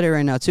you just said it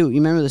right now, too. You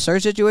remember the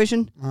Serge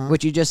situation?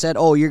 Which you just said,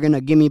 oh, you're going to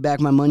give me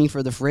back my money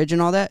for the fridge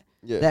and all that?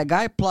 Yeah. That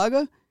guy,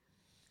 Plaga,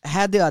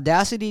 had the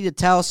audacity to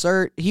tell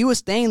Serge, he was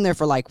staying there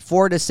for like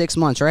 4 to 6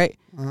 months, right?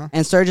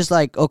 And Serge is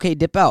like, okay,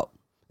 dip out.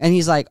 And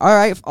he's like, all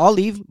right, I'll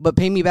leave, but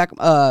pay me back,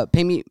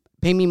 pay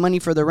me money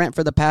for the rent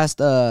for the past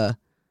 4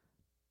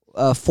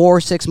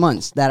 or 6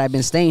 months that I've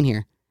been staying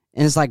here.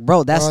 And it's like,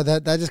 bro, that's... Oh,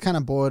 that just kind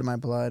of boiled my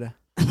blood.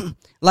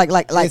 like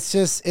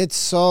it's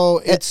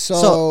so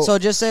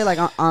just say like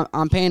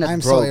I'm paying.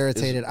 So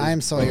irritated. I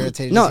am so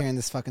irritated just hearing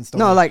this fucking story.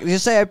 No, like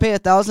just say I pay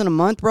 $1,000 a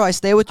month, bro. I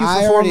stay with you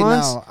for 4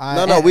 months.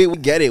 We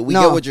get it. We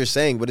get what you're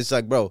saying, but it's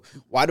like, bro,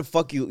 why the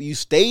fuck you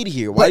stayed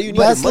here? Why do you need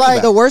your money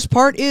back? The worst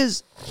part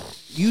is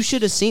you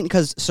should have seen,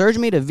 because Serge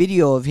made a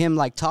video of him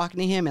like talking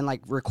to him and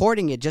like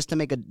recording it just to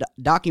make a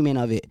document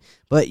of it.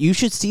 But you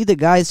should see the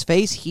guy's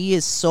face. He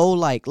is so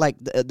like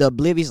the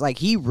oblivious. Like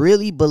he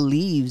really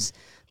believes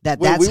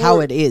that's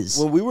how it is.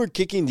 When we were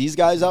kicking these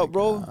guys out,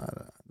 bro,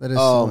 that is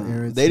so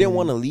irritating. They didn't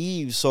want to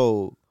leave,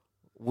 so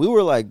we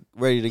were like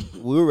ready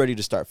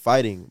to start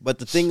fighting. But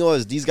the thing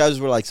was, these guys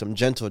were like some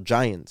gentle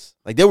giants.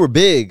 Like they were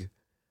big,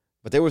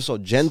 but they were so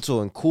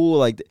gentle and cool.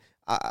 Like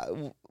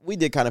we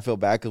did kind of feel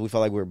bad because we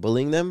felt like we were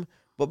bullying them.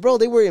 But bro,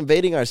 they were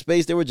invading our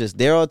space. They were just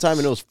there all the time,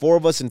 and it was 4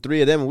 of us and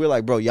 3 of them. And we were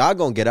like, bro, y'all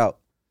gonna get out.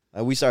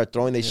 Like we started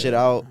throwing their shit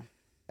out,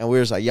 and we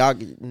were just like, y'all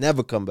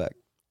never come back.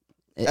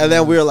 And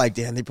then we were like,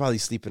 damn, they probably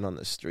sleeping on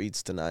the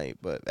streets tonight.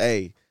 But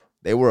hey,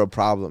 they were a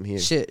problem here.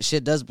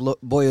 Shit does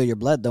boil your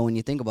blood though when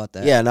you think about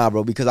that. Yeah, nah,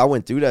 bro, because I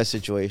went through that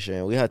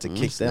situation. We had to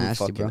kick them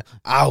nasty, fucking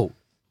out.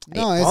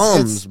 No,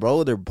 bums,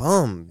 bro. They're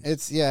bums.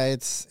 It's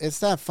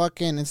that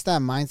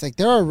mindset. Like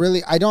there are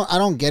really I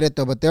don't get it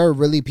though, but there are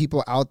really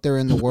people out there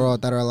in the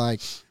world that are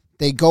like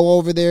they go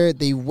over there,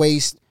 they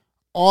waste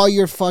all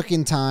your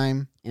fucking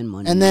time and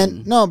money, and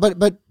then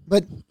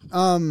but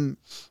the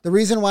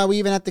reason why we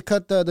even had to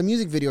cut the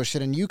music video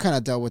shit, and you kind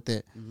of dealt with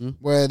it,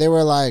 where they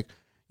were like,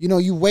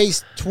 you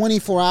waste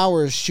 24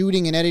 hours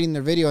shooting and editing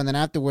their video, and then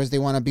afterwards they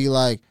want to be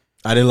like,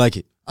 I didn't like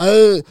it.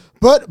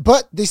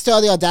 But they still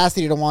have the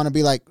audacity to want to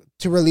be like,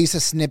 to release a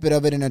snippet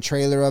of it and a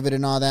trailer of it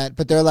and all that.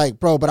 But they're like,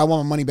 bro, but I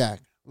want my money back.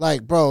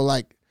 Like, bro,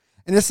 like,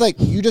 and it's like,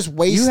 you just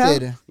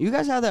wasted. You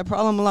guys have that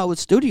problem a lot with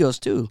studios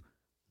too.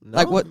 No?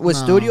 Like what with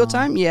studio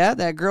time? Yeah,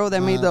 that girl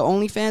that made the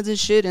OnlyFans and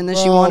shit, and then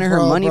she wanted her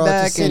money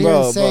back. To sit here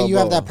and say you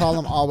have that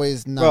problem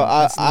always. No, bro,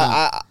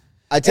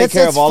 I take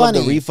care of all of the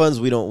refunds.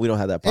 We don't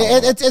have that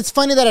problem. It's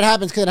funny that it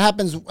happens because it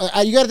happens. You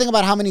got to think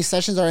about how many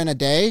sessions are in a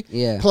day.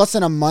 Yeah. Plus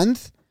in a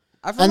month.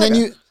 I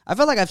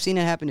feel like I've seen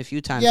it happen a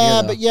few times.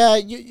 Yeah, here, but yeah,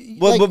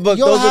 but those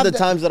are the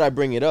times that I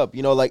bring it up.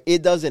 Like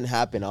it doesn't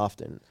happen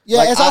often. Yeah,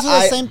 like, it's also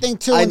the same thing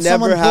too. I when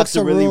never have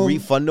to really room.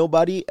 refund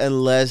nobody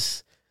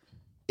unless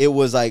it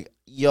was like,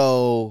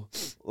 yo,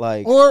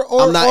 like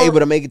I'm not able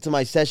to make it to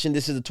my session.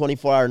 This is a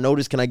 24-hour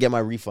notice. Can I get my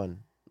refund?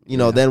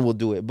 Then we'll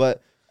do it.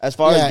 But as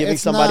far as giving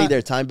somebody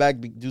their time back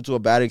due to a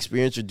bad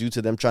experience or due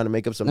to them trying to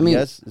make up some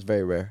BS, it's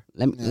very rare.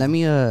 Let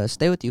me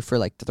stay with you for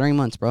like 3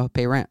 months, bro.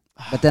 Pay rent,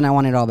 but then I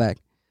want it all back.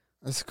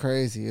 That's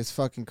crazy. It's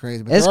fucking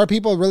crazy. But there are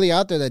people really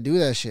out there that do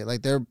that shit.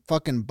 Like they're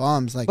fucking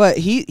bums. Like, but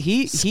he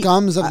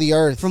scums of the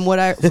earth. From what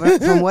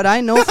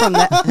I know from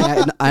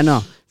that, I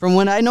know. From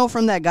what I know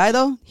from that guy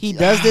though, he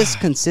does this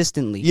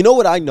consistently. You know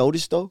what I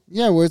noticed though?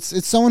 Yeah, where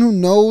it's someone who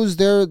knows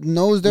their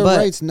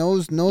rights,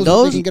 knows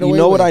what they can get away with.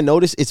 You know what I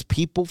noticed? It's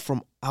people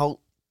from out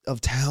of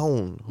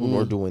town who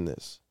are doing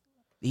this.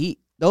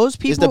 Those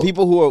people, it's the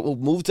people who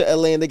moved to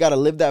LA and they got to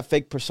live that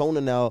fake persona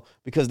now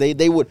because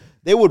they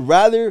would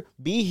rather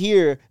be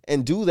here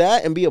and do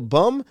that and be a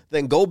bum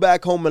than go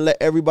back home and let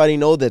everybody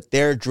know that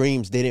their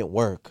dreams didn't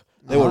work.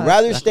 They would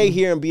rather stay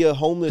here and be a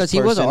homeless person. Because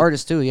he was an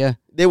artist too, yeah.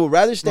 They would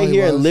rather stay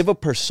here and live a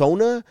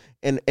persona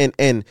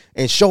and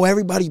show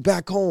everybody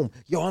back home.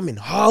 Yo, I'm in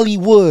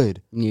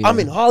Hollywood. Yeah. I'm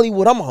in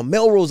Hollywood. I'm on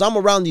Melrose. I'm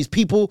around these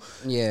people.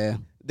 Yeah.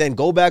 Then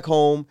go back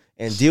home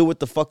and deal with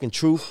the fucking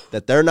truth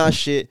that they're not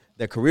shit.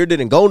 Their career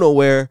didn't go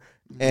nowhere.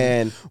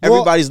 And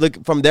everybody's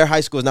looking from their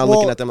high school is now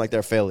looking at them like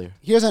they're a failure.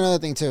 Here's another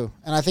thing too.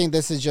 And I think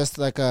this is just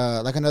like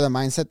another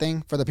mindset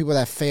thing for the people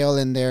that fail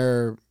in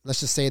their,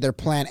 let's just say their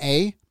plan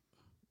A.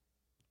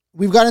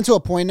 We've gotten to a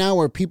point now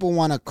where people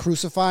want to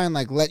crucify and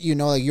like let you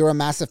know like you're a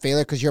massive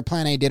failure because your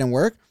plan A didn't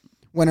work.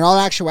 When in all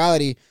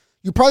actuality,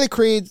 you probably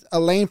create a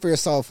lane for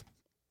yourself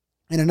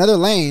in another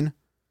lane.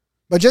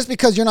 But just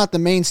because you're not the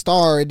main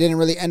star, it didn't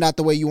really end out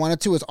the way you wanted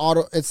to.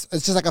 It's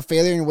just like a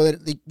failure,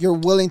 and you're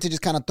willing to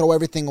just kind of throw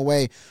everything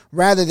away,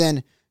 rather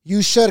than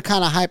you should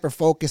kind of hyper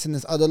focus in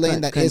this other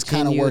lane that is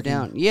kind of working.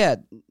 Down. Yeah,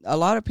 a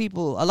lot of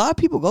people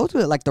go to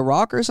it like The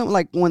Rock or something.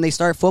 Like when they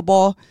start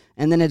football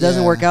and then it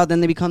doesn't work out, then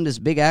they become this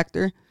big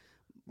actor.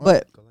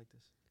 But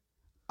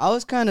I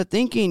was kind of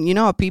thinking,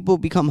 how people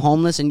become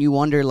homeless and you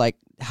wonder like,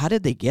 how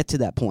did they get to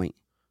that point?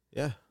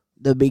 Yeah,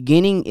 the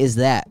beginning is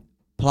that.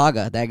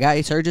 Plaga, that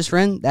guy Serge's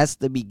friend, that's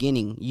the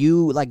beginning.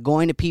 You like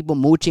going to people,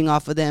 mooching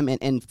off of them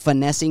and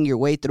finessing your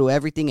way through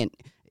everything, and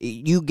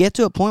you get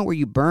to a point where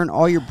you burn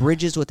all your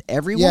bridges with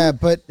everyone. Yeah,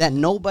 but that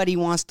nobody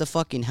wants to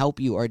fucking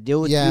help you or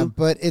deal with you. Yeah,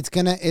 but it's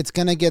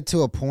gonna get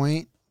to a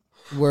point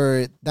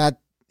where that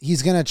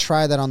he's gonna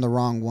try that on the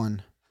wrong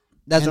one.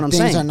 That's what I'm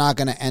saying. Things are not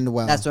gonna end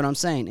well. That's what I'm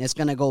saying. It's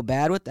gonna go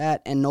bad with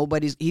that, and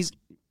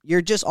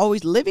you're just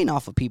always living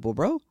off of people,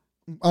 bro.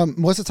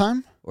 What's the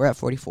time? We're at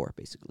 44,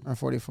 basically. Or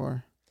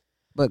 44.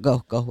 But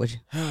go, would you?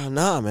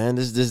 Nah, man.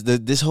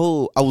 This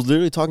whole, I was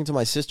literally talking to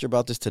my sister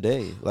about this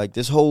today. Like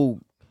this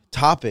whole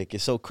topic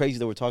is so crazy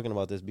that we're talking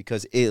about this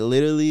because it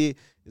literally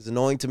is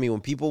annoying to me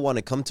when people want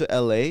to come to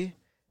LA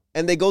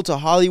and they go to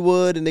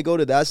Hollywood and they go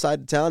to that side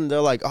of town and they're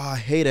like, oh, I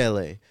hate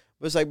LA.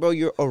 But it's like, bro,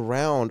 you're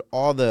around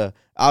all the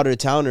outer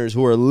towners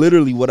who are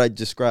literally what I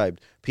described.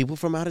 People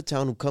from out of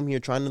town who come here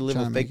trying to live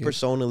a fake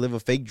persona, live a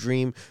fake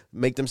dream,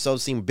 make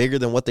themselves seem bigger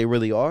than what they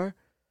really are,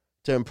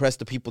 to impress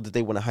the people that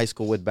they went to high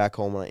school with back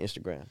home on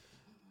Instagram.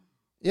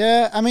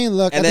 Yeah, I mean,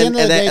 look, and then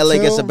LA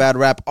gets a bad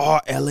rap. Oh,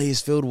 LA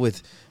is filled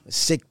with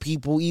sick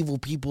people, evil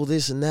people,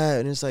 this and that.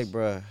 And it's like,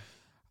 bruh.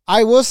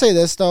 I will say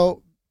this,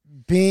 though.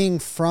 Being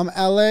from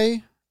LA,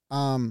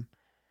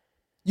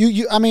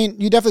 you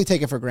definitely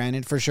take it for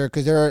granted, for sure.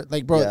 Because they're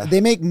like, bro,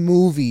 they make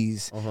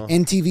movies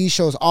and TV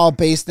shows all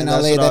based in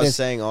LA. That's what I was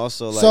saying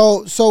also.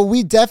 Like, so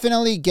we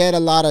definitely get a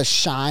lot of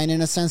shine, in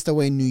a sense, the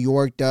way New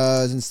York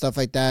does and stuff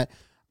like that.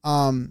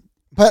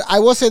 But I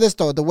will say this,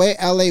 though. The way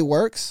LA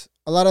works,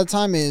 a lot of the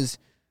time is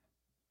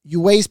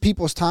you waste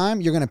people's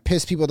time, you're going to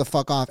piss people the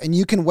fuck off. And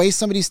you can waste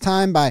somebody's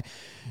time by,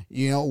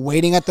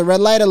 waiting at the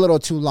red light a little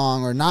too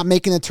long, or not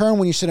making the turn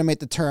when you should have made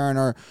the turn,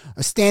 or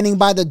standing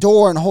by the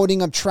door and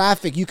holding up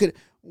traffic. You could,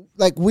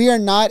 like, we are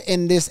not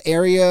in this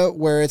area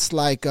where it's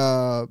like,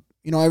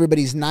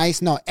 everybody's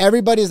nice. No,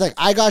 everybody's like,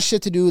 I got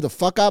shit to do. The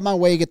fuck out of my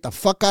way. Get the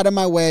fuck out of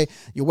my way.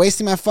 You're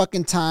wasting my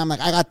fucking time. Like,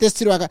 I got this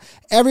to do.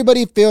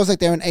 Everybody feels like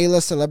they're an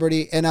A-list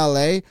celebrity in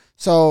LA.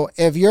 So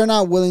if you're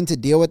not willing to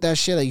deal with that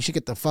shit, like, you should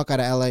get the fuck out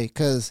of LA.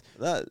 Cause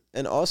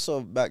and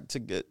also back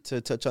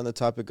to touch on the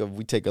topic of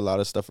we take a lot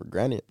of stuff for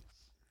granted.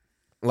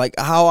 Like,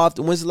 how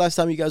often? When's the last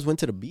time you guys went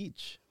to the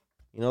beach?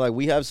 Like,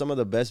 we have some of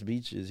the best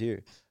beaches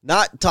here.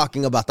 Not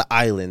talking about the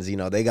islands,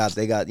 they got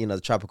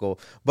the tropical.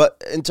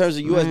 But in terms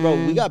of U.S.,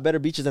 bro, we got better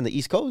beaches than the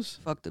East Coast.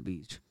 Fuck the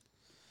beach.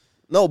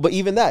 No, but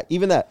even that,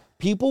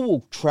 people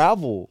will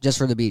travel just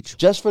for the beach.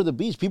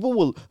 People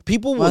will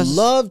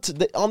love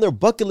to on their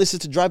bucket list is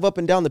to drive up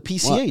and down the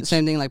PCH. Well,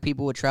 same thing like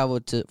people would travel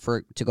to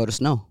go to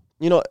snow.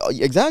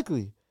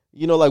 Exactly.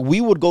 Like we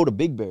would go to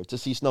Big Bear to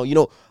see snow.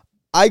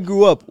 I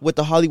grew up with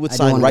the Hollywood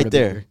sign right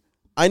there.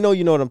 I know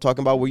you know what I'm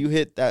talking about, where you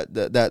hit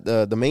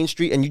the main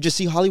street and you just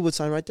see Hollywood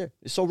sign right there.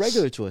 It's so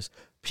regular to us.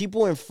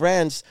 People in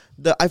France,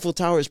 the Eiffel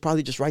Tower is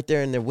probably just right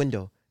there in their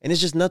window, and it's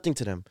just nothing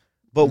to them.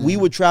 But we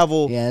would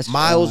travel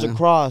miles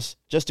across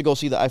just to go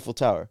see the Eiffel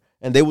Tower,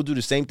 and they would do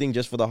the same thing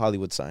just for the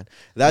Hollywood sign.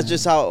 That's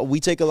just how we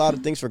take a lot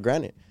of things for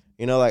granted.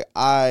 Yeah,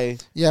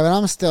 but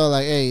I'm still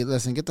like, hey,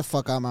 listen, get the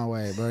fuck out of my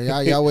way, bro.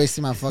 Y'all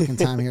wasting my fucking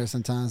time here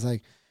sometimes.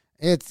 Like,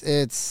 it's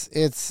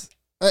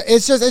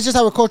just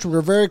our culture.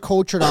 We're very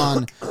cultured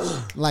on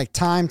like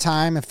time,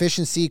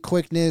 efficiency,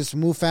 quickness,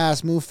 move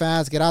fast,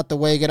 get out the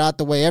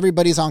way.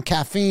 Everybody's on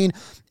caffeine.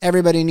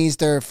 Everybody needs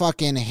their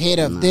fucking hit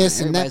of this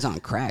and that. Everybody's on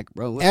crack,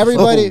 bro.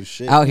 Everybody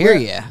out here,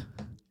 yeah.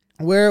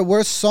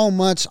 We're so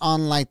much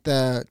on like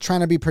the trying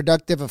to be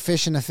productive,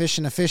 efficient.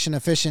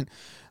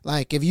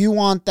 Like, if you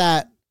want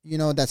that,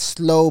 that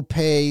slow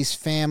pace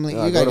family,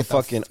 you gotta get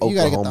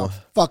the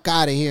fuck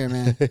out of here,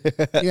 man.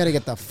 You gotta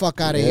get the fuck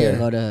out of here.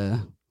 Go to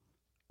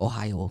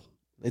Ohio.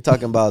 They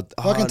talking about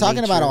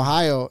talking about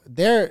Ohio.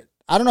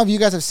 I don't know if you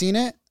guys have seen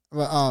it,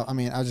 but I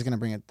was just gonna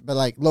bring it. But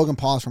like, Logan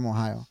Paul's from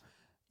Ohio.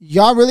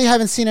 Y'all really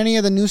haven't seen any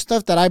of the new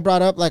stuff that I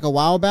brought up like a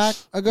while back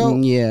ago?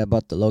 Yeah,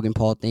 about the Logan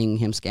Paul thing,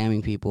 him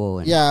scamming people.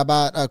 And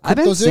about I've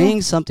been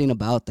saying something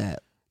about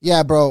that.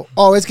 Yeah, bro.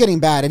 Oh, it's getting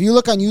bad. If you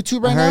look on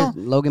YouTube right now,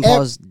 Logan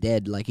Paul's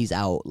dead. Like, he's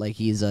out. Like,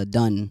 he's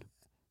done.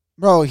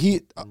 Bro,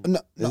 Is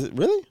it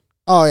really?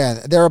 Oh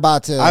yeah, they're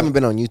about to. I haven't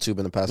been on YouTube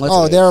in the past.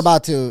 They're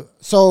about to.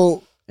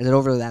 So. Is it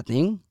over that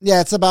thing?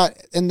 Yeah, it's about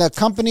in the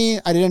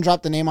company. I didn't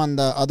drop the name on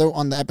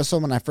the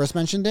episode when I first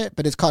mentioned it,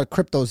 but it's called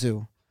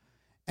CryptoZoo.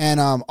 And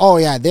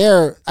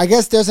I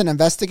guess there's an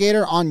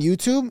investigator on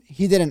YouTube.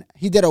 He did a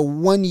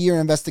 1-year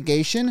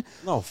investigation.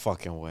 No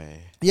fucking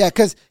way. Yeah,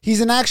 because he's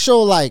an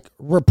actual like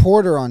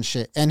reporter on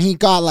shit, and he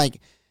got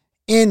like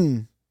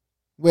in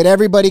with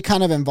everybody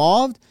kind of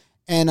involved.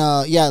 And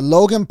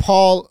Logan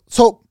Paul.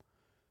 So,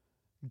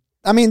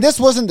 I mean, this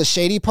wasn't the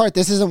shady part.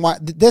 This isn't why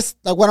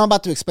what I'm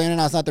about to explain right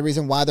now is not the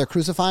reason why they're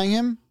crucifying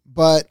him.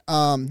 But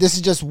this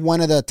is just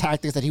one of the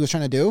tactics that he was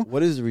trying to do.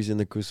 What is the reason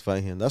they're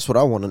crucifying him? That's what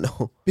I want to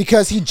know.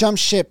 Because he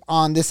jumped ship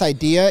on this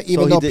idea,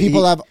 even though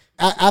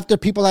after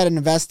people had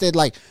invested,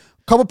 like a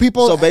couple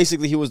people. So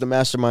basically, he was the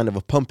mastermind of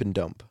a pump and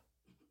dump.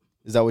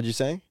 Is that what you're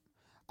saying?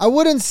 I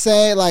wouldn't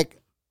say like,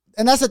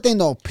 and that's the thing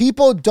though.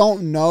 People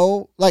don't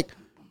know like.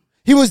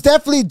 He was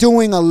definitely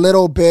doing a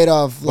little bit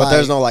of like... But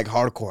there's no, like,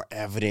 hardcore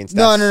evidence.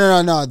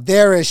 No.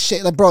 There is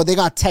shit. Like, bro, they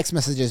got text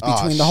messages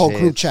between the whole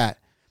group chat.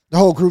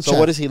 So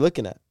what is he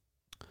looking at?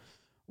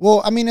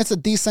 Well, I mean, it's a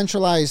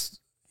decentralized,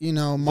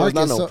 market. So it's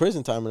not no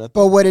prison time or nothing.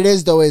 But what it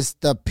is, though, is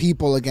the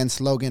people against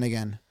Logan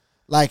again.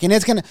 Like, and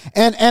it's going to...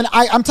 And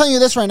I'm telling you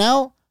this right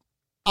now.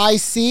 I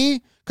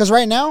see... Because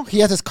right now, he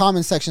has his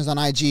comment sections on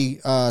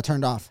IG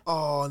turned off.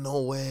 Oh,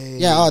 no way.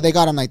 Yeah, they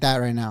got him like that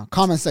right now.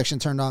 Comment section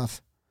turned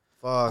off.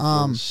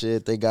 Fuck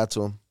shit, they got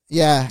to him.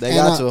 Yeah, they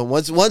got to him.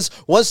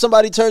 Once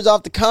somebody turns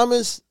off the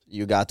comments,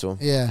 you got to him.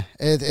 Yeah,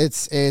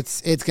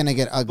 it's gonna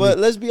get ugly. But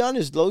let's be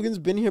honest, Logan's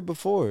been here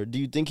before. Do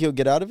you think he'll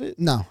get out of it?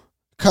 No,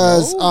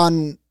 because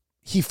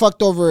he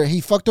fucked over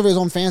his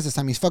own fans this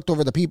time. He's fucked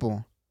over the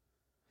people.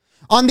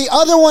 On the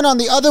other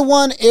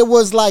one, it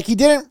was like he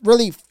didn't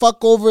really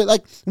fuck over.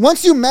 Like,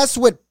 once you mess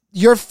with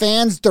your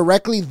fans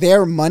directly,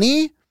 their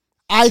money.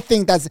 I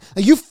think that's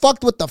like, you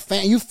fucked with the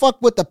fan. You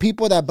fucked with the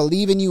people that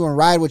believe in you and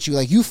ride with you.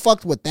 Like, you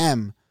fucked with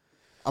them.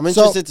 I'm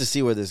interested to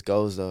see where this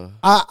goes, though.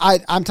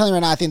 I'm telling you right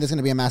now, I think there's going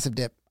to be a massive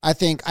dip. I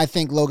think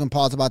Logan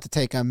Paul's about to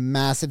take a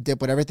massive dip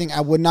with everything.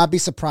 I would not be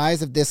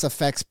surprised if this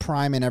affects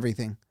Prime and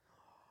everything.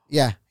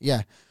 Yeah,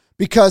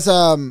 because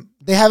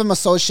they have him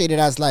associated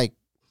as like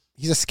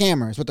he's a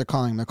scammer. Is what they're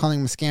calling him. They're calling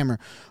him a scammer.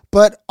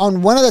 But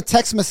on one of the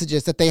text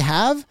messages that they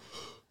have,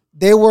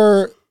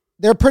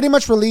 they're pretty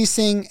much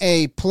releasing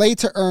a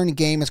play-to-earn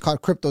game. It's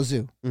called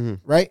CryptoZoo,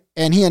 right?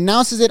 And he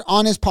announces it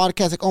on his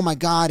podcast, like, "Oh my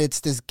God,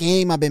 it's this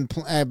game I've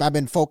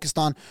been focused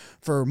on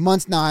for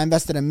months now. I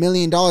invested $1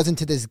 million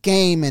into this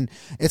game, and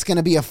it's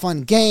gonna be a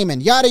fun game,"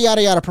 and yada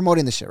yada yada,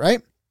 promoting the shit,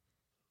 right?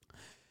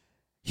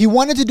 He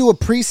wanted to do a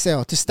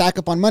pre-sale to stack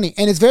up on money,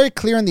 and it's very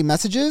clear in the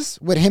messages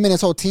with him and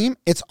his whole team.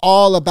 It's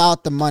all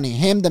about the money.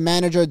 Him, the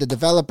manager, the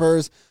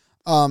developers,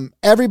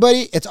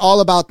 everybody. It's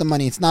all about the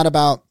money. It's not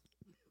about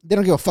they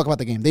don't give a fuck about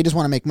the game. They just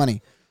want to make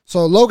money.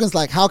 So Logan's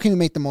like, how can we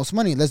make the most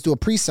money? Let's do a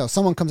pre-sale.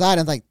 Someone comes out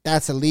and is like,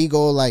 that's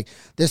illegal. Like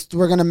this,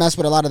 we're gonna mess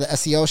with a lot of the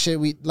SEO shit.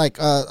 We like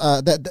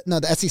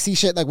the SEC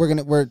shit. Like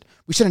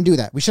we shouldn't do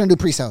that. We shouldn't do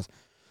pre-sales.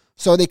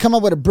 So they come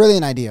up with a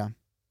brilliant idea.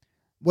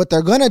 What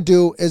they're gonna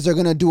do is they're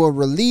gonna do a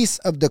release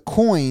of the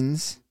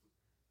coins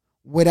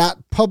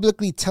without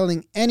publicly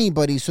telling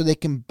anybody, so they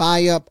can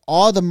buy up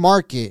all the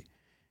market.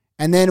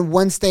 And then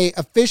once they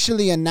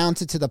officially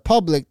announce it to the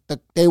public,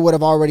 they would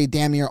have already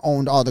damn near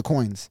owned all the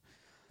coins.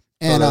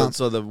 And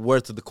so the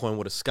worth of the coin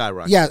would have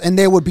skyrocketed. Yeah, and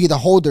they would be the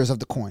holders of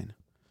the coin.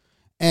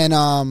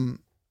 And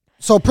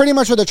so pretty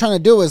much what they're trying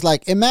to do is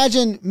like,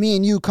 imagine me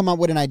and you come up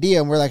with an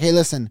idea and we're like, hey,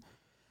 listen,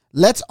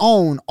 let's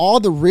own all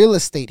the real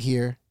estate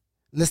here.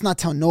 Let's not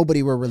tell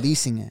nobody we're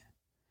releasing it.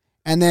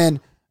 And then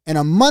in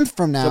a month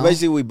from now, so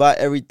basically we bought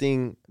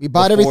everything. We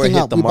bought everything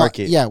up. The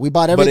market. We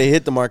bought everything. But it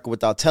hit the market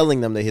without telling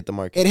them they hit the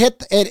market.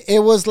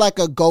 It was like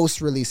a ghost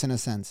release in a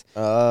sense.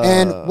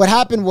 And what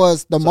happened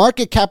was the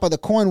market cap of the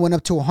coin went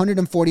up to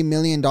 $140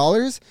 million,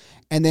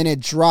 and then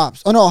it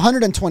drops. Oh no,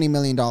 $120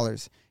 million,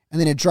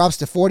 and then it drops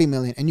to $40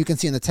 million. And you can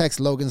see in the text,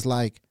 Logan's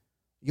like,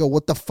 "Yo,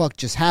 what the fuck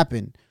just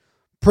happened?"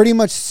 Pretty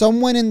much,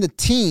 someone in the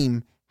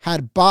team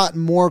had bought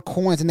more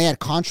coins, and they had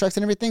contracts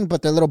and everything,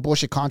 but their little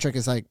bullshit contract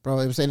is like, bro,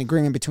 it was an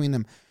agreement between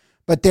them.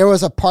 But there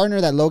was a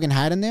partner that Logan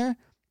had in there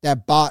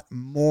that bought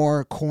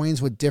more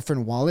coins with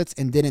different wallets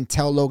and didn't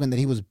tell Logan that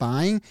he was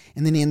buying,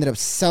 and then he ended up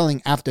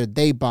selling after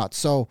they bought.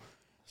 So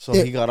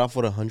he got off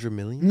with $100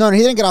 million? No, he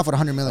didn't get off with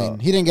 $100 million.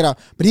 He didn't get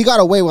off, but he got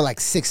away with like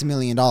 $6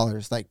 million,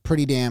 like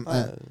pretty damn.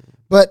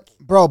 But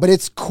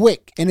it's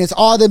quick, and it's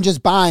all them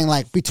just buying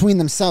like between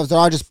themselves. They're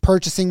all just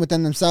purchasing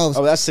within themselves.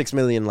 Oh, that's $6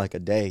 million like a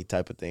day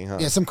type of thing, huh?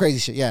 Yeah, some crazy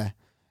shit. Yeah,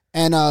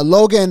 and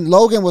Logan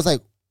was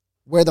like,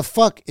 "Where the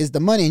fuck is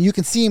the money?" And you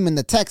can see him in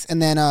the text. And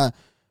then I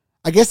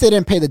guess they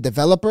didn't pay the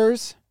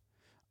developers.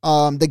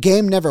 The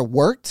game never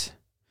worked,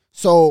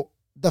 so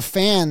the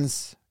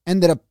fans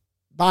ended up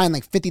buying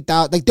like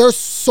 50,000. Like there's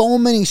so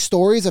many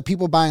stories of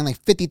people buying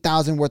like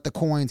 50,000 worth of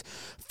coins,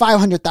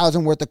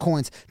 500,000 worth of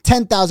coins,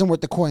 10,000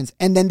 worth of coins,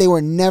 and then they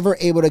were never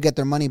able to get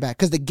their money back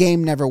because the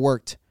game never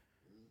worked.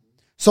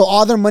 So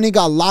all their money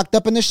got locked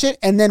up in this shit,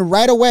 and then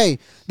right away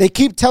they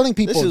keep telling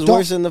people this is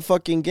worse than the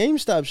fucking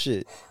GameStop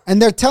shit.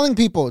 And they're telling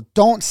people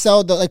don't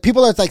sell the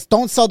people are like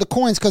don't sell the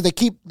coins because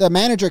the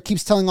manager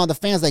keeps telling all the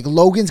fans like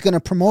Logan's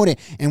gonna promote it,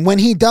 and when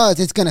he does,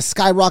 it's gonna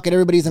skyrocket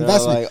everybody's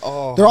investment.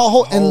 Like, they're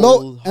all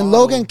and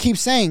Logan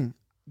keeps saying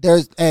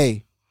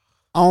I'm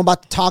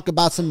about to talk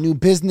about some new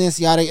business,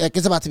 yada, like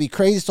it's about to be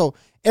crazy. So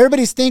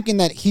everybody's thinking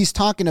that he's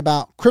talking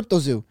about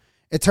CryptoZoo.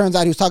 It turns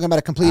out he was talking about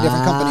a completely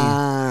different company.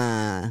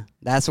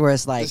 That's where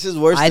it's like, this is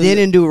worse. I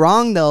didn't do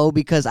wrong though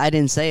because I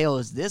didn't say it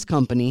was this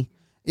company.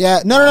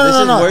 Yeah, no.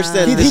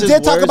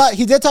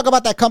 He did talk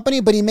about that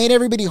company, but he made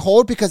everybody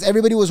hold because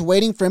everybody was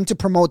waiting for him to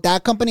promote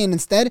that company, and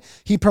instead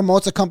he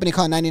promotes a company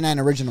called 99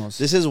 Originals.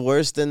 This is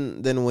worse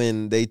than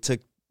when they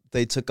took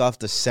off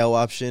the sell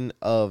option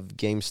of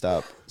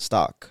GameStop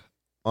stock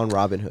on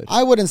Robinhood.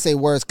 I wouldn't say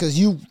worse because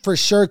you for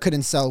sure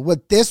couldn't sell.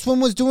 What this one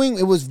was doing,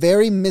 it was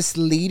very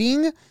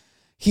misleading.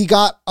 He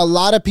got a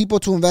lot of people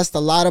to invest a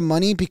lot of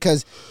money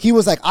because he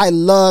was like, I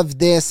love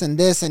this, and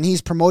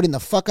he's promoting the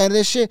fuck out of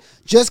this shit.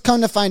 Just come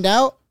to find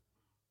out,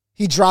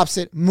 he drops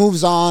it,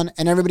 moves on,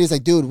 and everybody's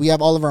like, dude, we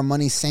have all of our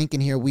money sank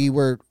in here. We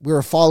were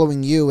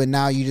following you, and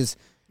now you just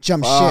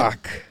jump shit.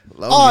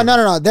 Logan. Oh,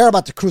 no. They're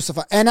about to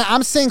crucify. And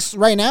I'm saying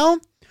right now,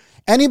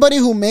 anybody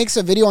who makes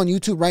a video on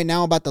YouTube right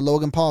now about the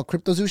Logan Paul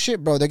CryptoZoo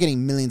shit, bro, they're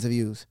getting millions of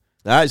views.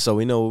 All right, so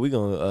we know what we're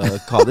going to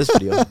call this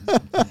video.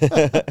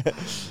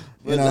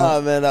 But nah,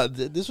 man,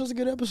 this was a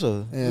good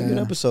episode. Yeah. It was a good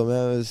episode,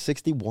 man. It was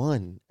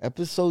 61.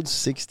 Episode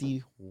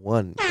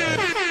 61, guys.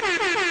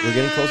 We're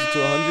getting closer to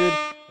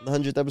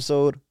 100. The 100th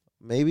episode,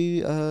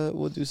 maybe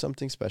we'll do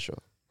something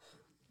special.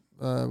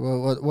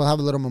 We'll have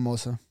a little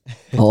mimosa.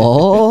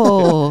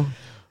 Oh.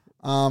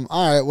 All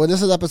right. Well,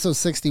 this is episode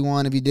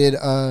 61. If you did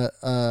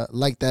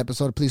like the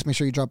episode, please make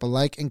sure you drop a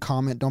like and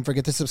comment. Don't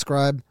forget to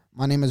subscribe.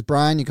 My name is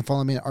Brian. You can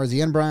follow me at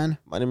RZN Brian.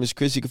 My name is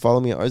Chris. You can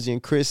follow me at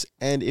RZN Chris.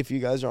 And if you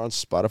guys are on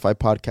Spotify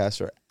Podcasts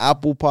or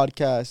Apple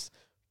Podcasts,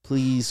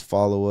 please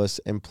follow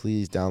us and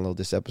please download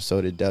this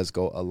episode. It does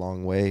go a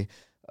long way.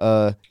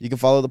 You can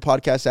follow the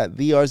podcast at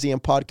the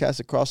RZN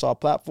Podcast across all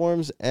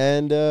platforms.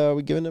 And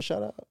we're giving a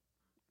shout out.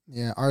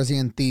 Yeah,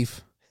 RZN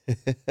Thief.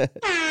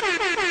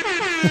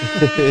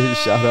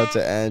 Shout out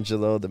to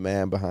Angelo, the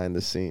man behind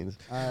the scenes.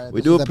 All right,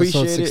 we do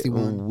appreciate it.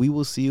 We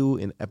will see you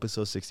in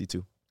episode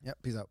 62. Yep,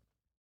 peace out.